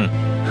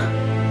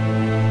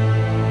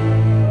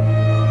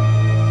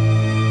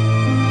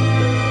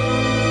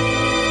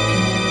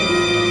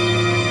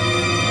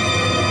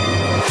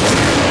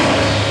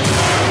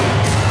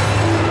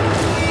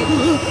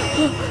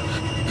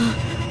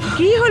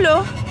 কি হলো?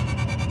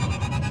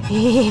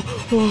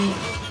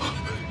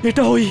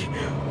 এটা ওই,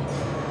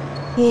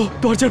 ও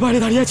দরজার বাইরে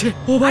দাঁড়িয়ে আছে,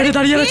 ও বাইরে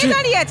দাঁড়িয়ে আছে।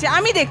 দাঁড়িয়ে আছে,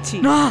 আমি দেখছি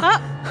না,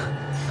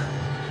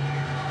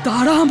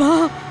 তারা মা,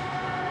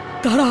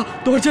 তারা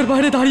দরজার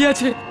বাইরে দাঁড়িয়ে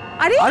আছে।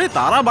 আরে আরে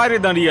তারা বাইরে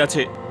দাঁড়িয়ে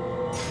আছে,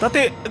 তাতে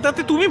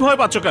তাতে তুমি ভয়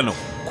পাচ্ছ কেন?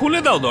 খুলে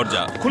দাও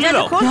দরজা, খুলে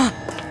দাও। না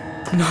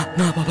না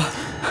না বাবা,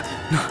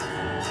 না।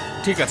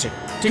 ঠিক আছে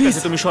ঠিক আছে,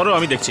 তুমি সরো,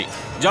 আমি দেখছি।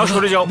 যাও,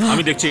 সরে যাও,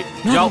 আমি দেখছি।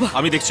 যাও,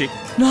 আমি দেখছি।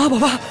 না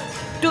বাবা,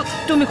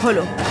 তুমি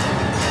খোলো।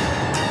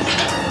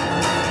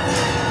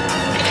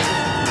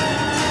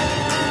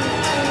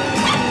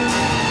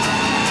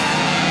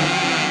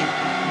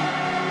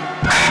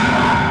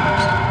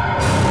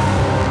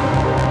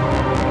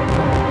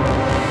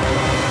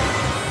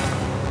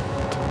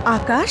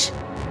 আকাশ,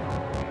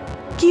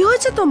 কি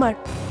হয়েছে তোমার?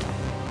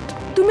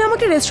 তুমি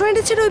আমাকে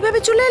রেস্টুরেন্টে ছেড়ে ওইভাবে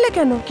চলে এলে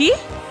কেন? কি,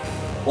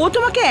 ও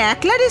তোমাকে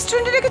একলা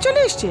রেস্টুরেন্টে রেখে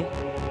চলে এসছে?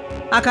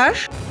 আকাশ,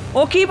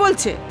 ও কি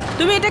বলছে?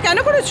 তুমি এটা কেন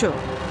করেছো?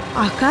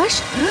 আকাশ,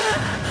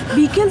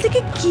 বিকেল থেকে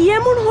কি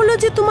এমন হলো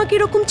যে তোমাকে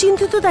এরকম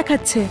চিন্তিত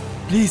দেখাচ্ছে?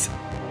 প্লিজ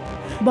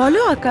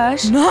বলো আকাশ।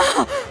 না।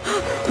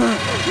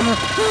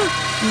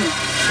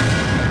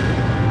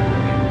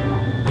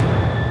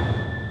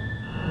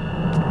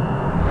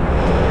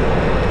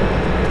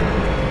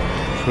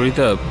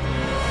 সরিতা,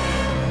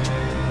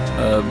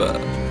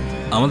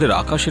 আমাদের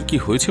আকাশের কি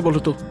হয়েছে বলো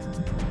তো?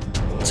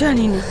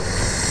 জানি না,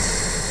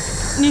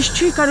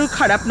 নিশ্চয়ই কারোর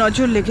খারাপ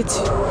নজর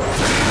লেগেছে।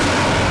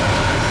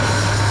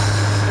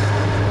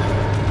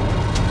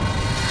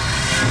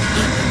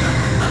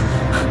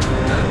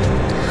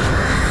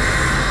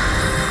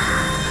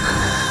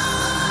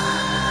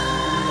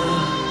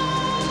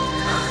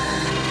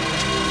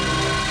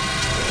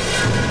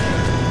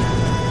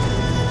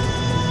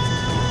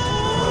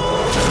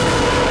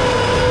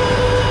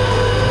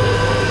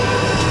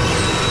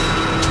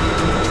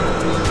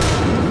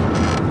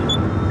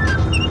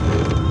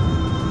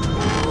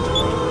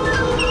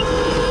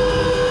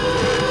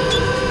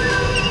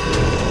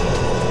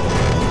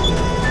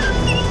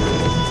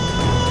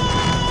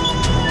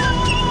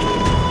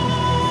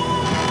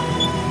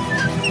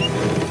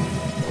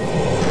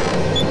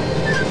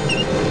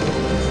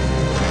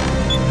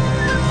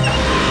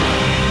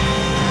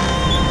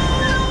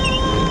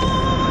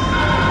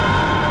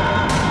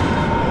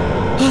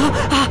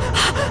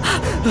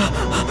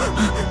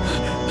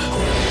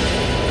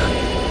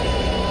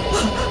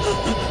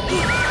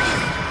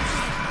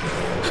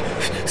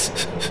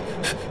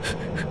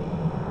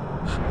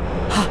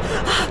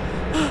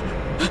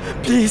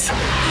 প্লিজ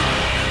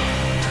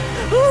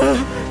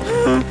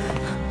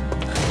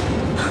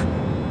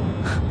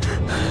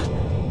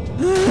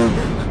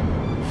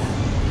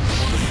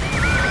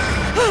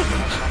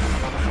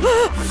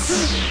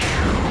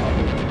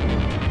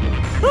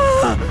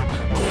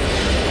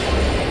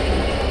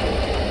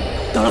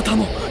তারা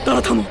থামো,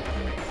 তারা থামো।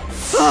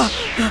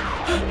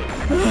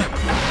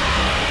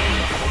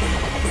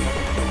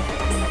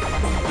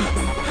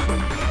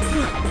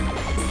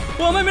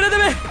 ও আমায় মেরে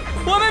দেবে,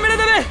 ও আমায় মেরে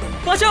দেবে,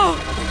 বাঁচাও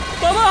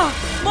বাবা,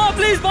 মা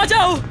প্লিজ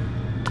বাঁচাও।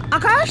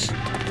 আকাশ,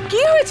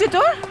 কি হয়েছে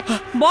তোর?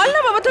 বল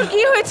না বাবা, তোর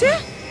কি হয়েছে?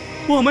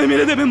 ও আমায়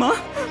মেরে দেবে মা,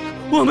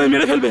 ও আমায়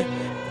মেরে ফেলবে।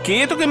 কে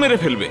তোকে মেরে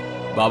ফেলবে?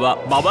 বাবা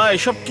বাবা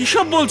এসব কি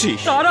সব বলছিস?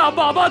 তারা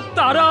বাবা,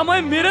 তারা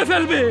আমায় মেরে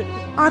ফেলবে।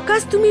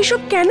 আকাশ, তুমি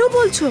এসব কেন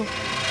বলছো?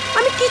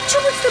 আমি কিচ্ছু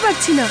বুঝতে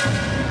পারছি না।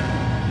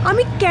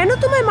 আমি কেন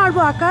তোমায়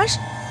মারবো আকাশ?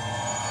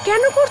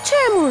 কেন করছো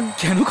এমন?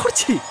 কেন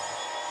করছি?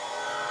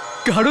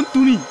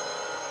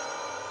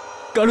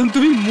 কারণ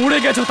তুমি মরে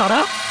গেছো তারা।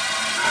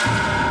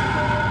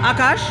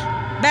 আকাশ,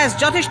 ব্যাস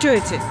যথেষ্ট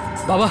হয়েছে।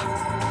 বাবা,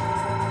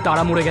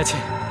 তারা মরে গেছে,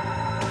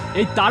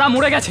 এই তারা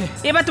মরে গেছে।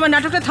 এবার তোমার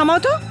নাটকটা থামাও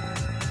তো।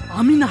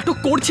 আমি নাটক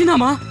করছি না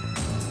মা,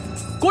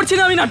 করছি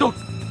না আমি নাটক।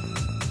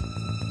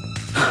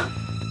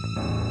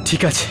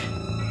 ঠিক আছে,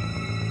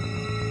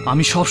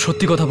 আমি সব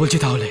সত্যি কথা বলছি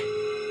তাহলে।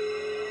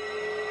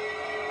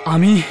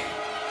 আমি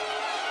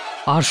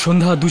আর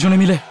সন্ধ্যা দুজনে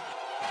মিলে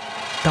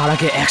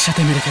তারাকে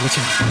একসাথে মেরে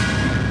ফেলেছিলাম,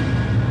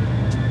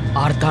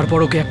 আর তারপর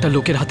ওকে একটা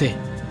লোকের হাতে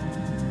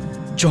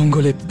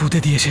জঙ্গলে পুঁতে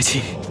দিয়ে এসেছি।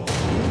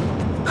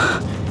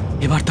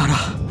 এবার তারা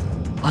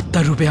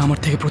আত্মার রূপে আমার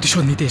থেকে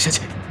প্রতিশোধ নিতে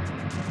এসেছে।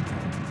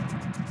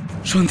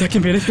 সন্ধ্যাকে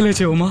মেরে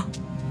ফেলেছে ও মা,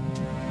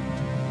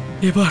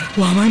 এবার ও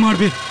আমায়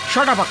মারবে।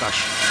 শাট আপ আকাশ,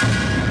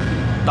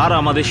 তারা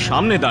আমাদের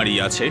সামনে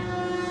দাঁড়িয়ে আছে,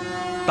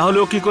 তাহলে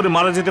ও কি করে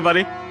মারা যেতে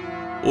পারে?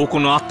 ও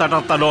কোনো আত্মা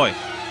টাত্মা নয়,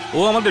 ও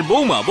আমাদের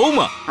বৌমা।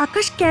 বৌমা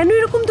আকাশ, কেন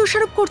এরকম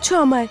দোষারোপ করছো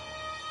আমায়?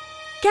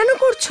 কেন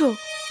করছো?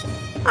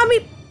 আমি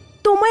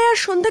তোমায় আর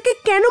সন্ধ্যাকে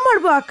কেন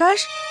মারবো আকাশ?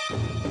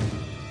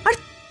 আর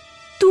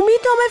তুমি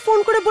তো আমায় ফোন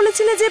করে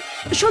বলেছিলে যে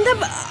সন্ধ্যা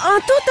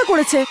আত্মহত্যা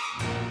করেছে।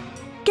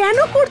 কেন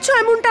করছো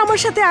এমনটা আমার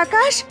সাথে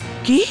আকাশ?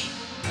 কি?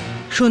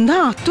 সন্ধ্যা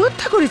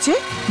আত্মহত্যা করেছে?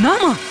 না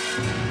মা,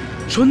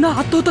 সন্ধ্যা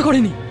আত্মহত্যা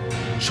করেনি,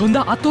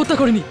 সন্ধ্যা আত্মহত্যা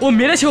করেনি, ও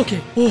মেরেছে ওকে।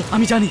 ও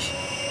আমি জানি,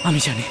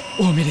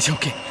 ও মেরেছে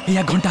ওকে। এই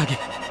 1 ঘন্টা আগে,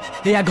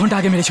 এই 1 ঘন্টা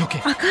আগে মেরেছে ওকে।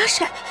 আকাশ,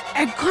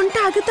 1 ঘন্টা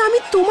আগে তো আমি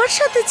তোমার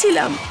সাথে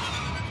ছিলাম।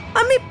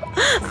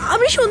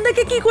 আমি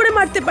সন্ধ্যাকে কি করে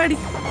মারতে পারি?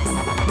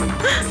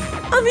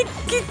 আমি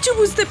কিচ্ছু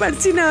বুঝতে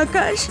পারছি না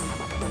আকাশ।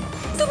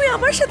 তুমি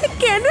আমার সাথে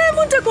কেন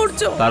এমনটা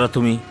করছো? তারা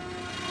তুমি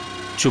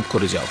চুপ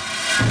করে যাও।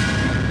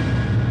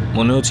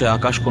 মনে হচ্ছে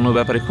আকাশ কোনো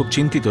ব্যাপারে খুব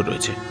চিন্তিত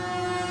রয়েছে।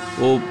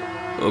 ও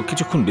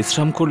কিছুক্ষণ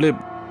বিশ্রাম করলে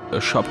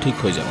সব ঠিক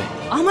হয়ে যাবে।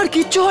 আমার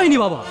কিচ্ছু হয়নি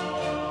বাবা,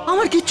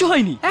 আমার কিচ্ছু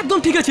হয়নি, একদম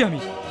ঠিক আছে আমি।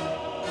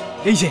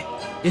 এই যে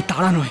এ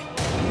তারা নয়,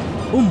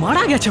 ও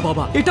মারা গেছে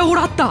বাবা, এটা ওর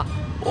আত্মা।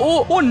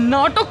 ও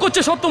নাটক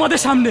করছে সব তোমাদের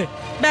সামনে।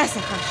 ব্যাস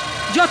আকাশ,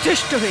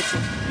 যথেষ্ট হয়েছে।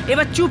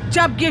 এবার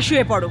চুপচাপ গিয়ে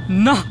শুয়ে পড়ো।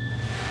 না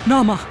না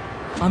মা,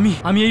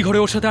 আমি এই ঘরে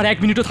ওর সাথে আর 1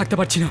 মিনিটও থাকতে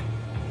পারছি না।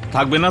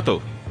 থাকবে না তো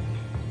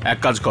এক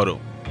কাজ করো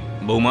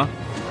বৌমা,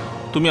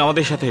 তুমি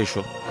আমাদের সাথে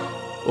এসো,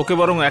 ওকে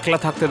বরং একলা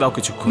থাকতে দাও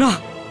কিছুক্ষণ। না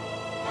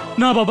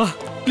না বাবা,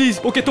 প্লিজ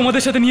ওকে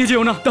তোমাদের সাথে নিয়ে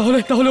যেও না,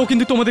 তাহলে ও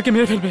কিন্তু তোমাদেরকে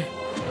মেরে ফেলবে।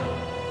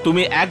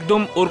 তুমি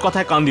একদম ওর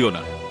কথায় কান দিও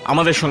না,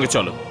 আমাদের সঙ্গে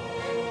চলো,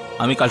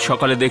 আমি কাল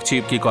সকালে দেখছি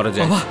কি করা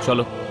যায়। বাবা,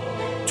 চলো,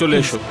 চলে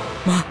এসো।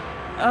 মা,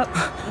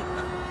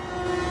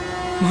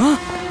 মা,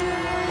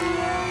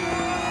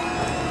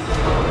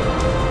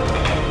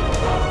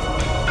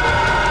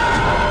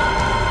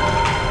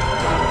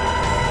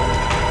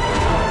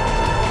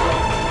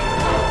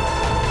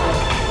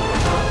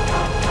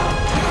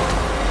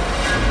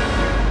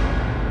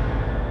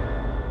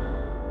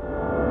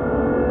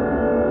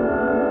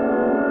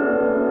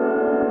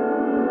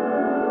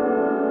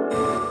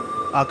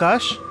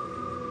 আকাশ,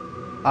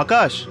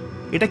 আকাশ,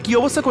 এটা কি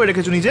অবস্থা করে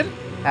রেখেছো নিজের?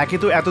 একে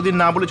তো এতদিন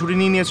না বলে ছুটি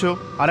নিয়ে নিয়েছো,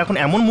 আর এখন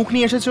এমন মুখ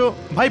নিয়ে এসেছো।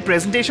 ভাই,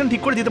 প্রেজেন্টেশন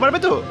ঠিক করে দিতে পারবে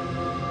তো?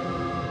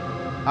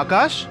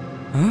 আকাশ,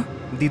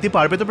 দিতে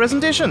পারবে তো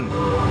প্রেজেন্টেশন?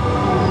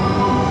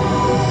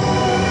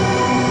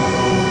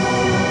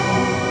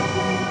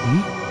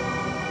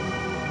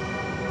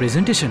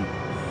 প্রেজেন্টেশন?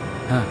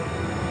 হ্যাঁ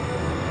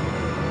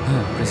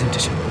হ্যাঁ,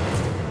 প্রেজেন্টেশন।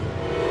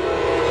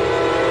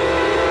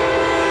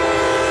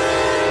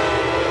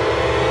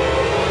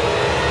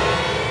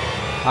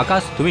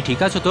 আকাশ, তুমি ঠিক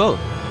আছো তো?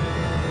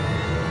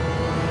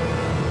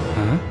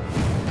 হ্যাঁ,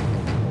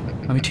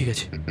 আমি ঠিক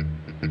আছি।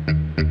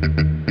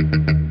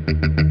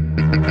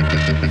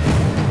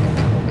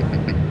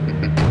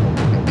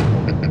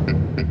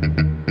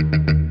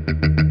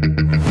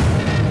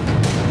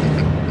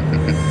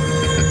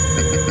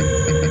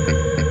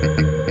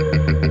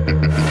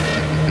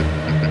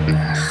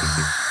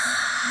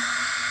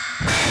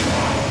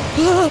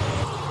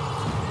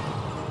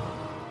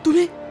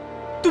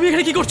 তুমি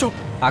এখানে কি করছো?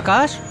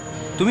 আকাশ,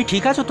 তুমি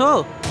ঠিক আছো তো?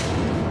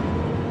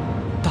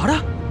 তারা,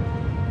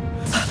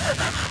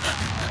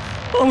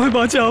 আমায়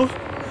বাঁচাও,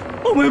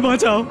 আমায়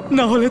বাঁচাও,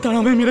 না হলে তারা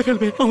আমায় মেরে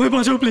ফেলবে। আমায়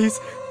বাঁচাও প্লিজ।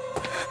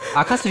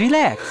 Akash,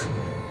 relax.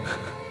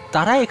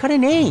 তারা এখানে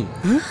নেই।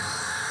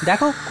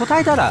 দেখো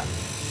কোথায় তারা,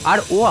 আর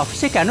ও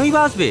অফিসে কেনই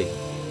বা আসবে?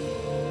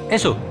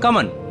 এসো,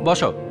 কামান,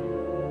 বসো,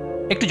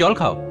 একটু জল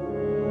খাও।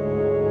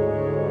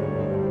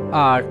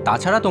 আর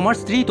তাছাড়া তোমার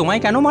স্ত্রী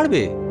তোমায় কেন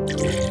মারবে?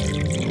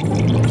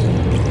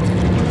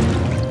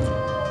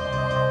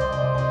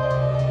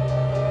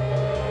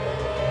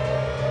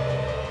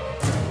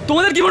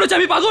 তোমাদের কি মনে হচ্ছে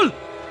আমি পাগল?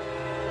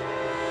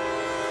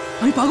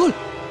 আমি পাগল?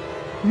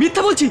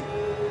 মিথ্যা বলছি?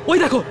 ওই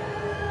দেখো,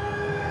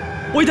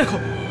 ওই দেখো,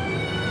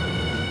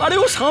 আরে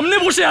ও সামনে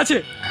বসে আছে,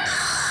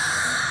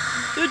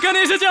 এখানে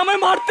এসেছে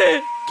আমায় মারতে।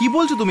 কি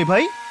বলছো তুমি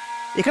ভাই?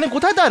 এখানে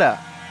কোথায় তারা?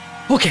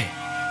 ওকে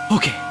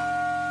ওকে,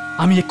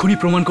 আমি এক্ষুনি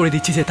প্রমাণ করে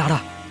দিচ্ছি যে তারা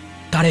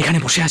তারা এখানে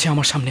বসে আছে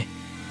আমার সামনে।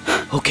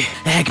 ওকে,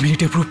 1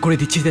 মিনিটে প্রুভ করে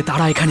দিচ্ছি যে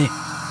তারা এখানে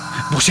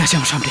বসে আছে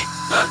আমার সামনে।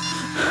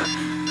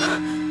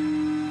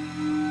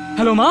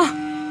 হ্যালো মা,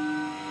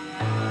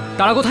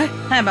 তারা কোথায়?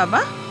 হ্যাঁ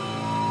বাবা,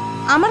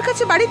 আমার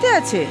কাছে বাড়িতে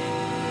আছে।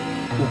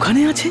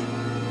 ওখানে আছে?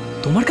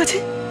 তোমার কাছে?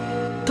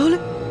 তাহলে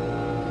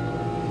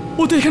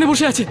ও তো এখানে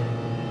বসে আছে,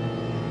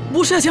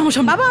 বসে আছে আমার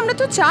সামনে। বাবা, আমরা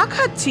তো চা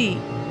খাচ্ছি,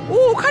 ও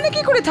ওখানে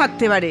কি করে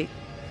থাকতে পারে?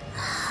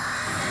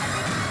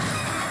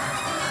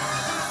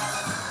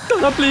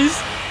 তারা প্লিজ,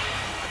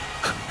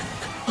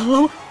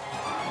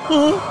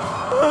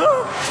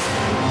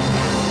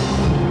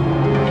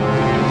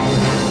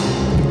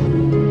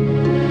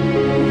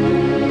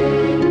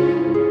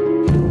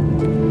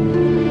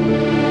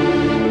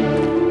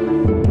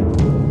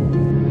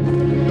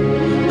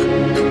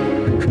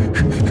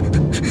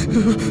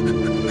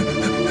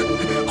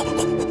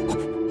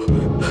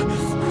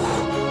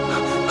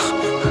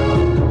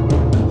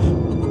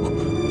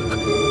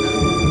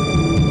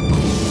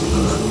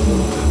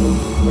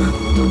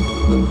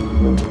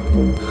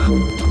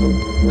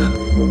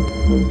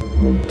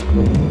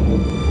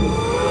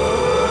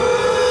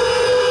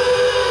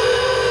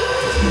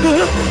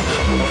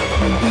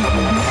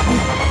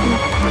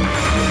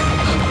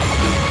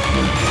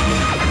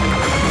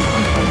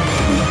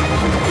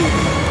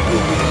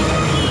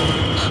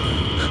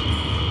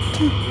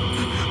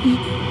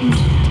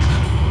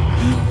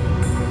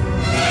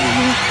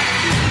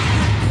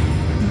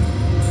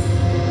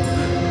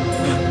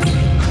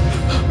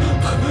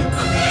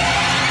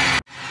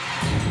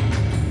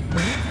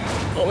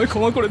 আমায়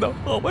ক্ষমা করে দাও,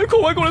 আমায়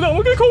ক্ষমা করে দাও,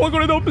 আমাকে ক্ষমা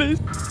করে দাও প্লিজ।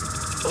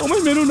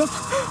 আমায় মেরো না,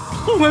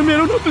 আমায়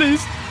মেরো না প্লিজ,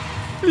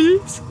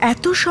 প্লিজ।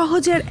 এত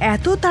সহজে আর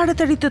এত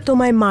তাড়াতাড়ি তো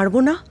তোমায় মারবো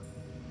না।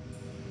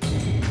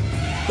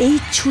 এই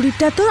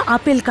ছুরিটা তো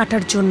আপেল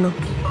কাটার জন্য,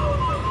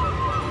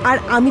 আর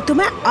আমি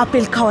তোমায়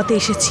আপেল খাওয়াতে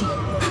এসেছি।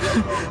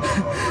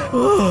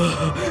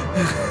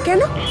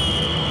 কেন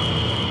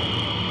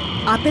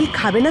আপেল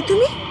খাবে না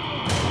তুমি?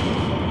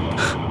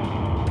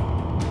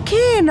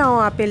 খেয়ে নাও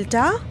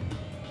আপেলটা,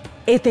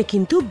 এতে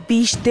কিন্তু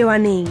বিষ দেওয়া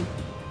নেই।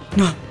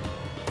 না,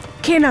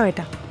 খেয়ে নাও,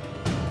 এটা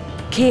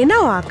খেয়ে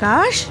নাও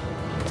আকাশ,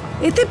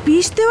 এতে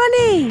বিষ দেওয়া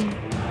নেই।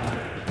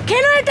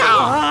 খেয়ে নাও এটা।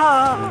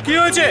 কি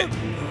হয়েছে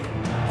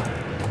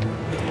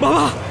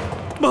বাবা,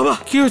 বাবা,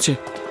 কি হয়েছে?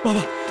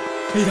 বাবা,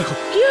 এই দেখো,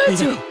 কি হয়েছে? এই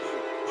দেখো,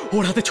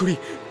 ওর হাতে ছুরি,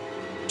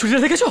 ছুরিটা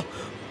দেখেছো?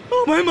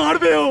 আমায়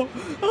মারবে ও,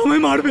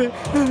 আমায় মারবে।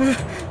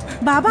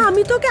 বাবা,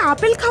 আমি তোকে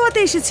আপেল খাওয়াতে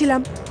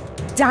এসেছিলাম,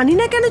 জানি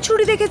না কেন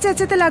ছুরি দেখে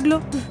চেঁচাতে লাগলো।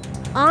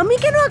 আমি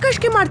কেন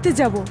আকাশকে মারতে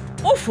যাব?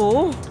 ওফো,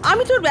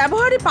 আমি তোর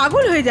ব্যবহারে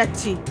পাগল হয়ে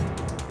যাচ্ছি।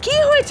 কি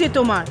হয়েছে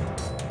তোমার?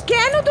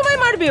 কেন তোমায়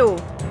মারবে ও?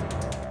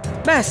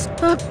 ব্যাস,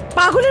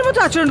 পাগলের মতো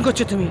আচরণ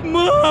করছো তুমি।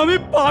 মা, আমি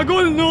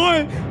পাগল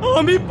নয়,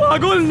 আমি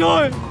পাগল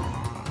নয়।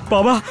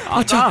 বাবা,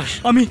 আচ্ছা,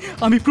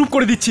 আমি প্রুভ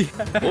করে দিচ্ছি।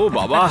 ও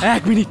বাবা,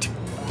 1 মিনিট।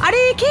 আরে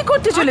কি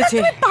করতে চলেছে?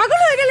 তুমি পাগল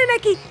হয়ে গেলে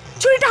নাকি?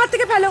 ছুরিটা হাত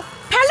থেকে ফেলো,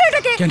 ফেলো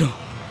এটাকে। কেন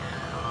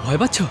ভয়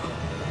পাচ্ছ?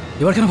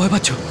 এবার কেন ভয়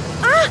পাচ্ছ?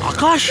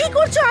 আকাশ, কি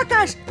করছো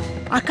আকাশ?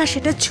 আকাশ,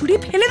 এটা ছুরি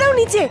ফেলে দাও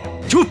নিচে।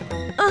 চুপ।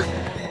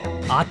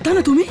 আত্মা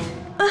না তুমি?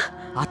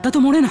 আত্মা তো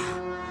মরে না।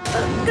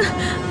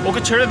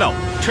 ওকে ছেড়ে দাও,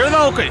 ছেড়ে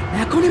দাও ওকে।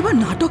 এখন এবার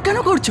নাটক কেন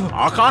করছো?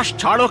 আকাশ,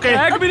 ছাড় ওকে।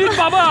 1 মিনিট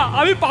বাবা,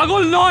 আমি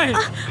পাগল নয়।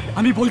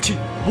 আমি বলছি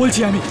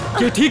আমি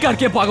কে ঠিক আর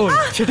কে পাগল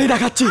সেটাই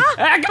দেখাচ্ছি।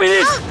 1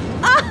 মিনিট।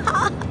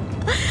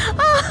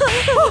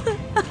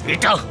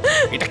 এটা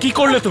এটা কি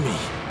করলে তুমি?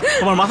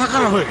 তোমার মাথা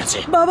খারাপ হয়ে গেছে।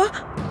 বাবা,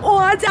 ও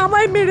আজ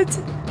আমায়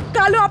মেরেছে,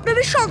 কালো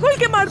আপনাদের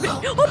সকলকে মারবে।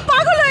 ও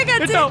পাগল হয়ে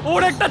গেছে। এটা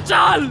ওর একটা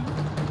চাল,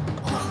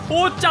 ও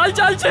চাল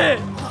চালছে।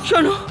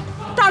 শোনো,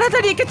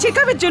 তাড়াতাড়ি একে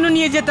চেকআপের জন্য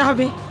নিয়ে যেতে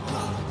হবে।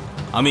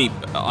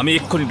 আমি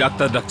এক্ষুনি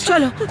ডাক্তার ডাকছি।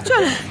 চলো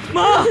চলো।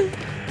 মা,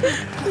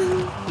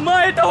 মা,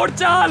 এটা ওর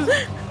চাল।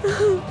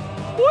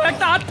 ও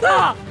একটা আত্মা,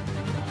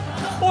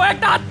 ও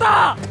একটা আত্মা।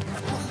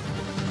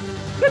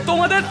 এ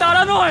তোমাদের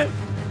তারা নয়,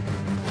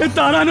 এ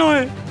তারা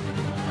নয়।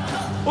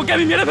 ওকে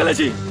আমি মেরে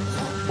ফেলেছি,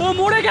 ও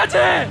মরে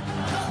গেছে।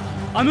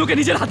 আমি ওকে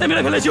নিজের হাতে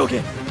মেরে ফেলেছি, ওকে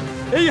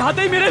এই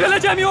হাতেই মেরে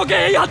ফেলেছি আমি ওকে,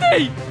 এই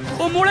হাতেই।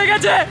 ও মরে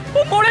গেছে, ও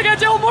মরে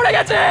গেছে, ও মরে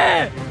গেছে।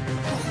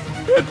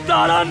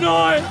 তারা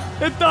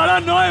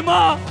নয়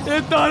মা,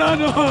 তারা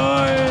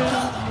নয়।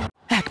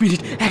 এক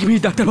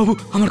মিনিট ডাক্তারবাবু,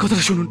 আমার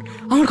কথাটা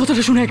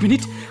শুনুন, এক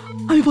মিনিট।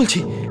 আমি বলছি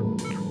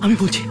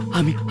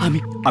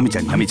আমি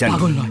জানি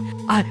পাগল নয়।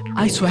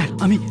 আই সোয়ার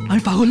আমি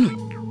পাগল নই।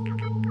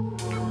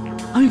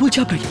 আমি বলছি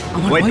আপনাকে,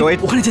 আমার ভাই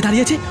ওখানে যে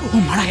দাঁড়িয়ে আছে ও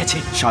মারা গেছে।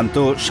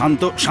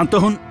 শান্ত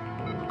হন।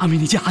 আমি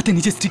নিজে হাতে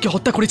নিজের স্ত্রীকে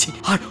হত্যা করেছি,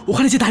 আর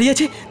ওখানে যে দাঁড়িয়ে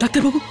আছে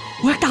ডাক্তারবাবু,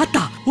 ও একটা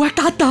আত্মা।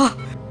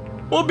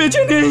 ও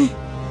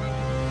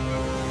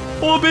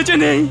বেঁচে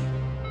নেই,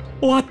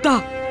 ও আত্মা।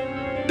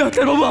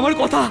 ডাক্তারবাবু আমার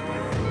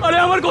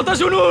কথা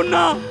শুনুন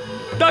না।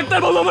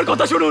 ডাক্তারবাবু আমার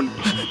কথা শুনুন।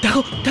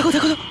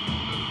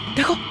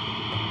 দেখো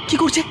কি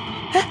করছে।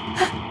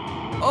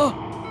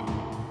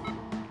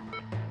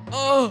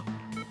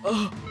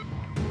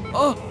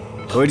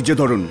 ধৈর্য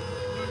ধরুন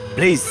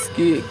প্লিজ।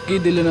 কি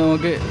দিলেন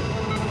আমাকে?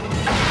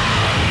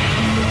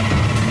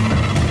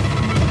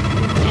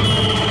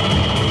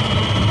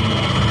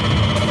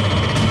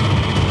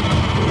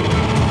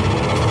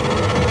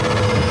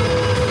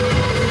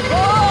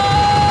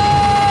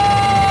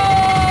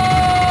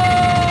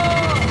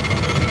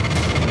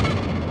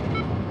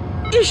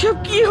 এসব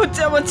কি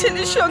হচ্ছে আমার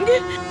ছেলের সঙ্গে?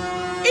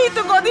 এই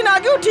তো কদিন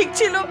আগেও ঠিক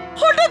ছিল,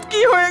 হঠাৎ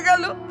কি হয়ে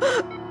গেল?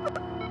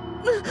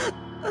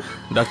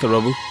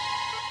 ডাক্তারবাবু,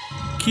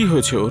 কি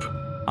হয়েছে ওর?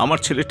 আমার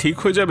ছেলে ঠিক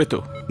হয়ে যাবে তো?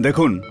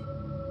 দেখুন,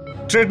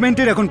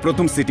 ট্রিটমেন্টের এখন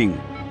প্রথম সিটিং।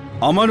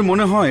 আমার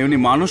মনে হয় উনি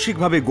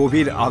মানসিকভাবে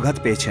গভীর আঘাত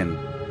পেয়েছেন,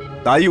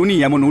 তাই উনি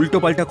এমন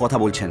উল্টোপাল্টা কথা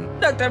বলছেন।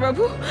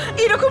 ডাক্তারবাবু,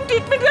 এরকম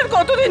ট্রিটমেন্ট আর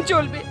কতদিন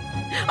চলবে?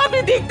 আপনি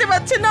দেখতে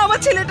পাচ্ছেন না আমার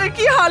ছেলেটার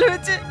কি হাল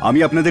হয়েছে? আমি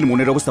আপনাদের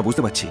মনের অবস্থা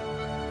বুঝতে পারছি,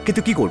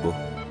 কিন্তু কি করব?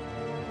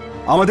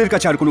 আমাদের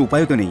কাছে আর কোনো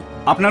উপায় তো নেই।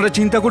 আপনারা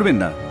চিন্তা করবেন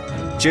না,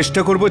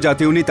 চেষ্টা করব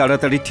যাতে উনি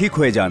তাড়াতাড়ি ঠিক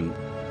হয়ে যান।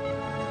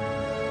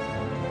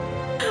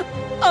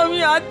 আমি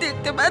আর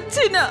দেখতে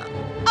পাচ্ছি না।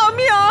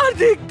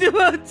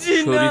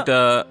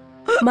 সরিতা,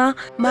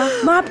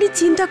 মা আপনি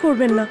চিন্তা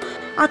করবেন না,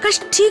 আকাশ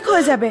ঠিক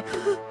হয়ে যাবে।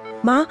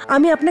 মা,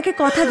 আমি আপনাকে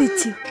কথা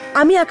দিচ্ছি,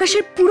 আমি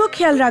আকাশের পুরো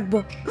খেয়াল রাখবো।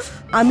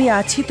 আমি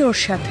আছি তোর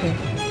সাথে।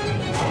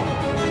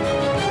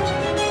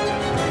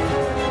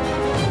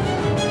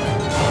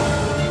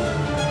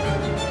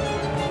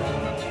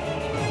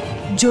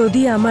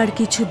 যদি আমার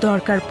কিছু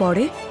দরকার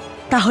পড়ে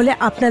তাহলে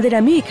আপনাদের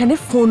আমি এখানে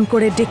ফোন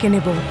করে ডেকে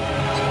নেব।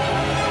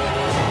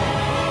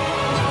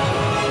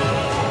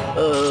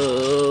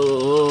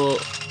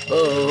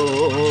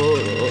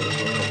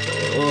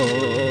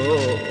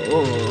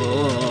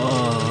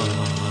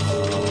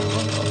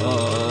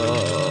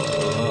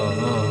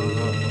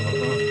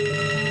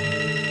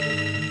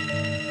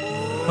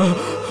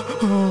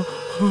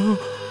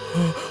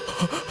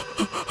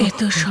 এ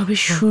তো সবে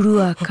শুরু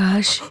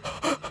আকাশ।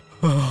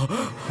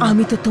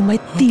 আমি তো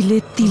তোমায় তিলে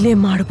তিলে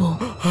মারবো,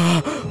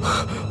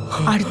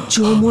 আর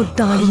জমও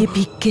দাঁড়িয়ে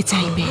ভিক্ষে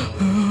চাইবে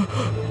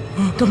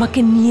তোমাকে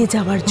নিয়ে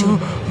যাওয়ার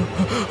জন্য।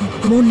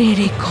 মনে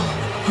রেখো।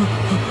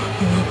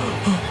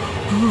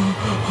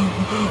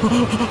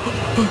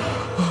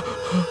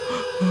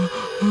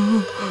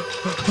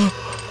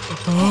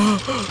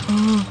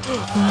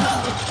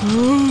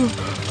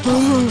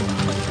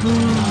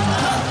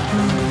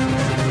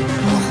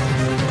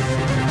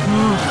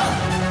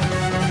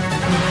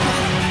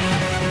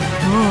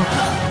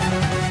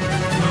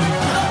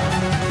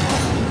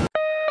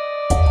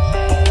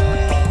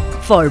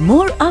 For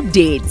more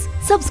updates,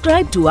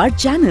 subscribe to our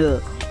channel,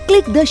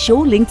 click the show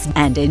links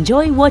and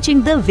enjoy watching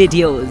the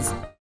videos.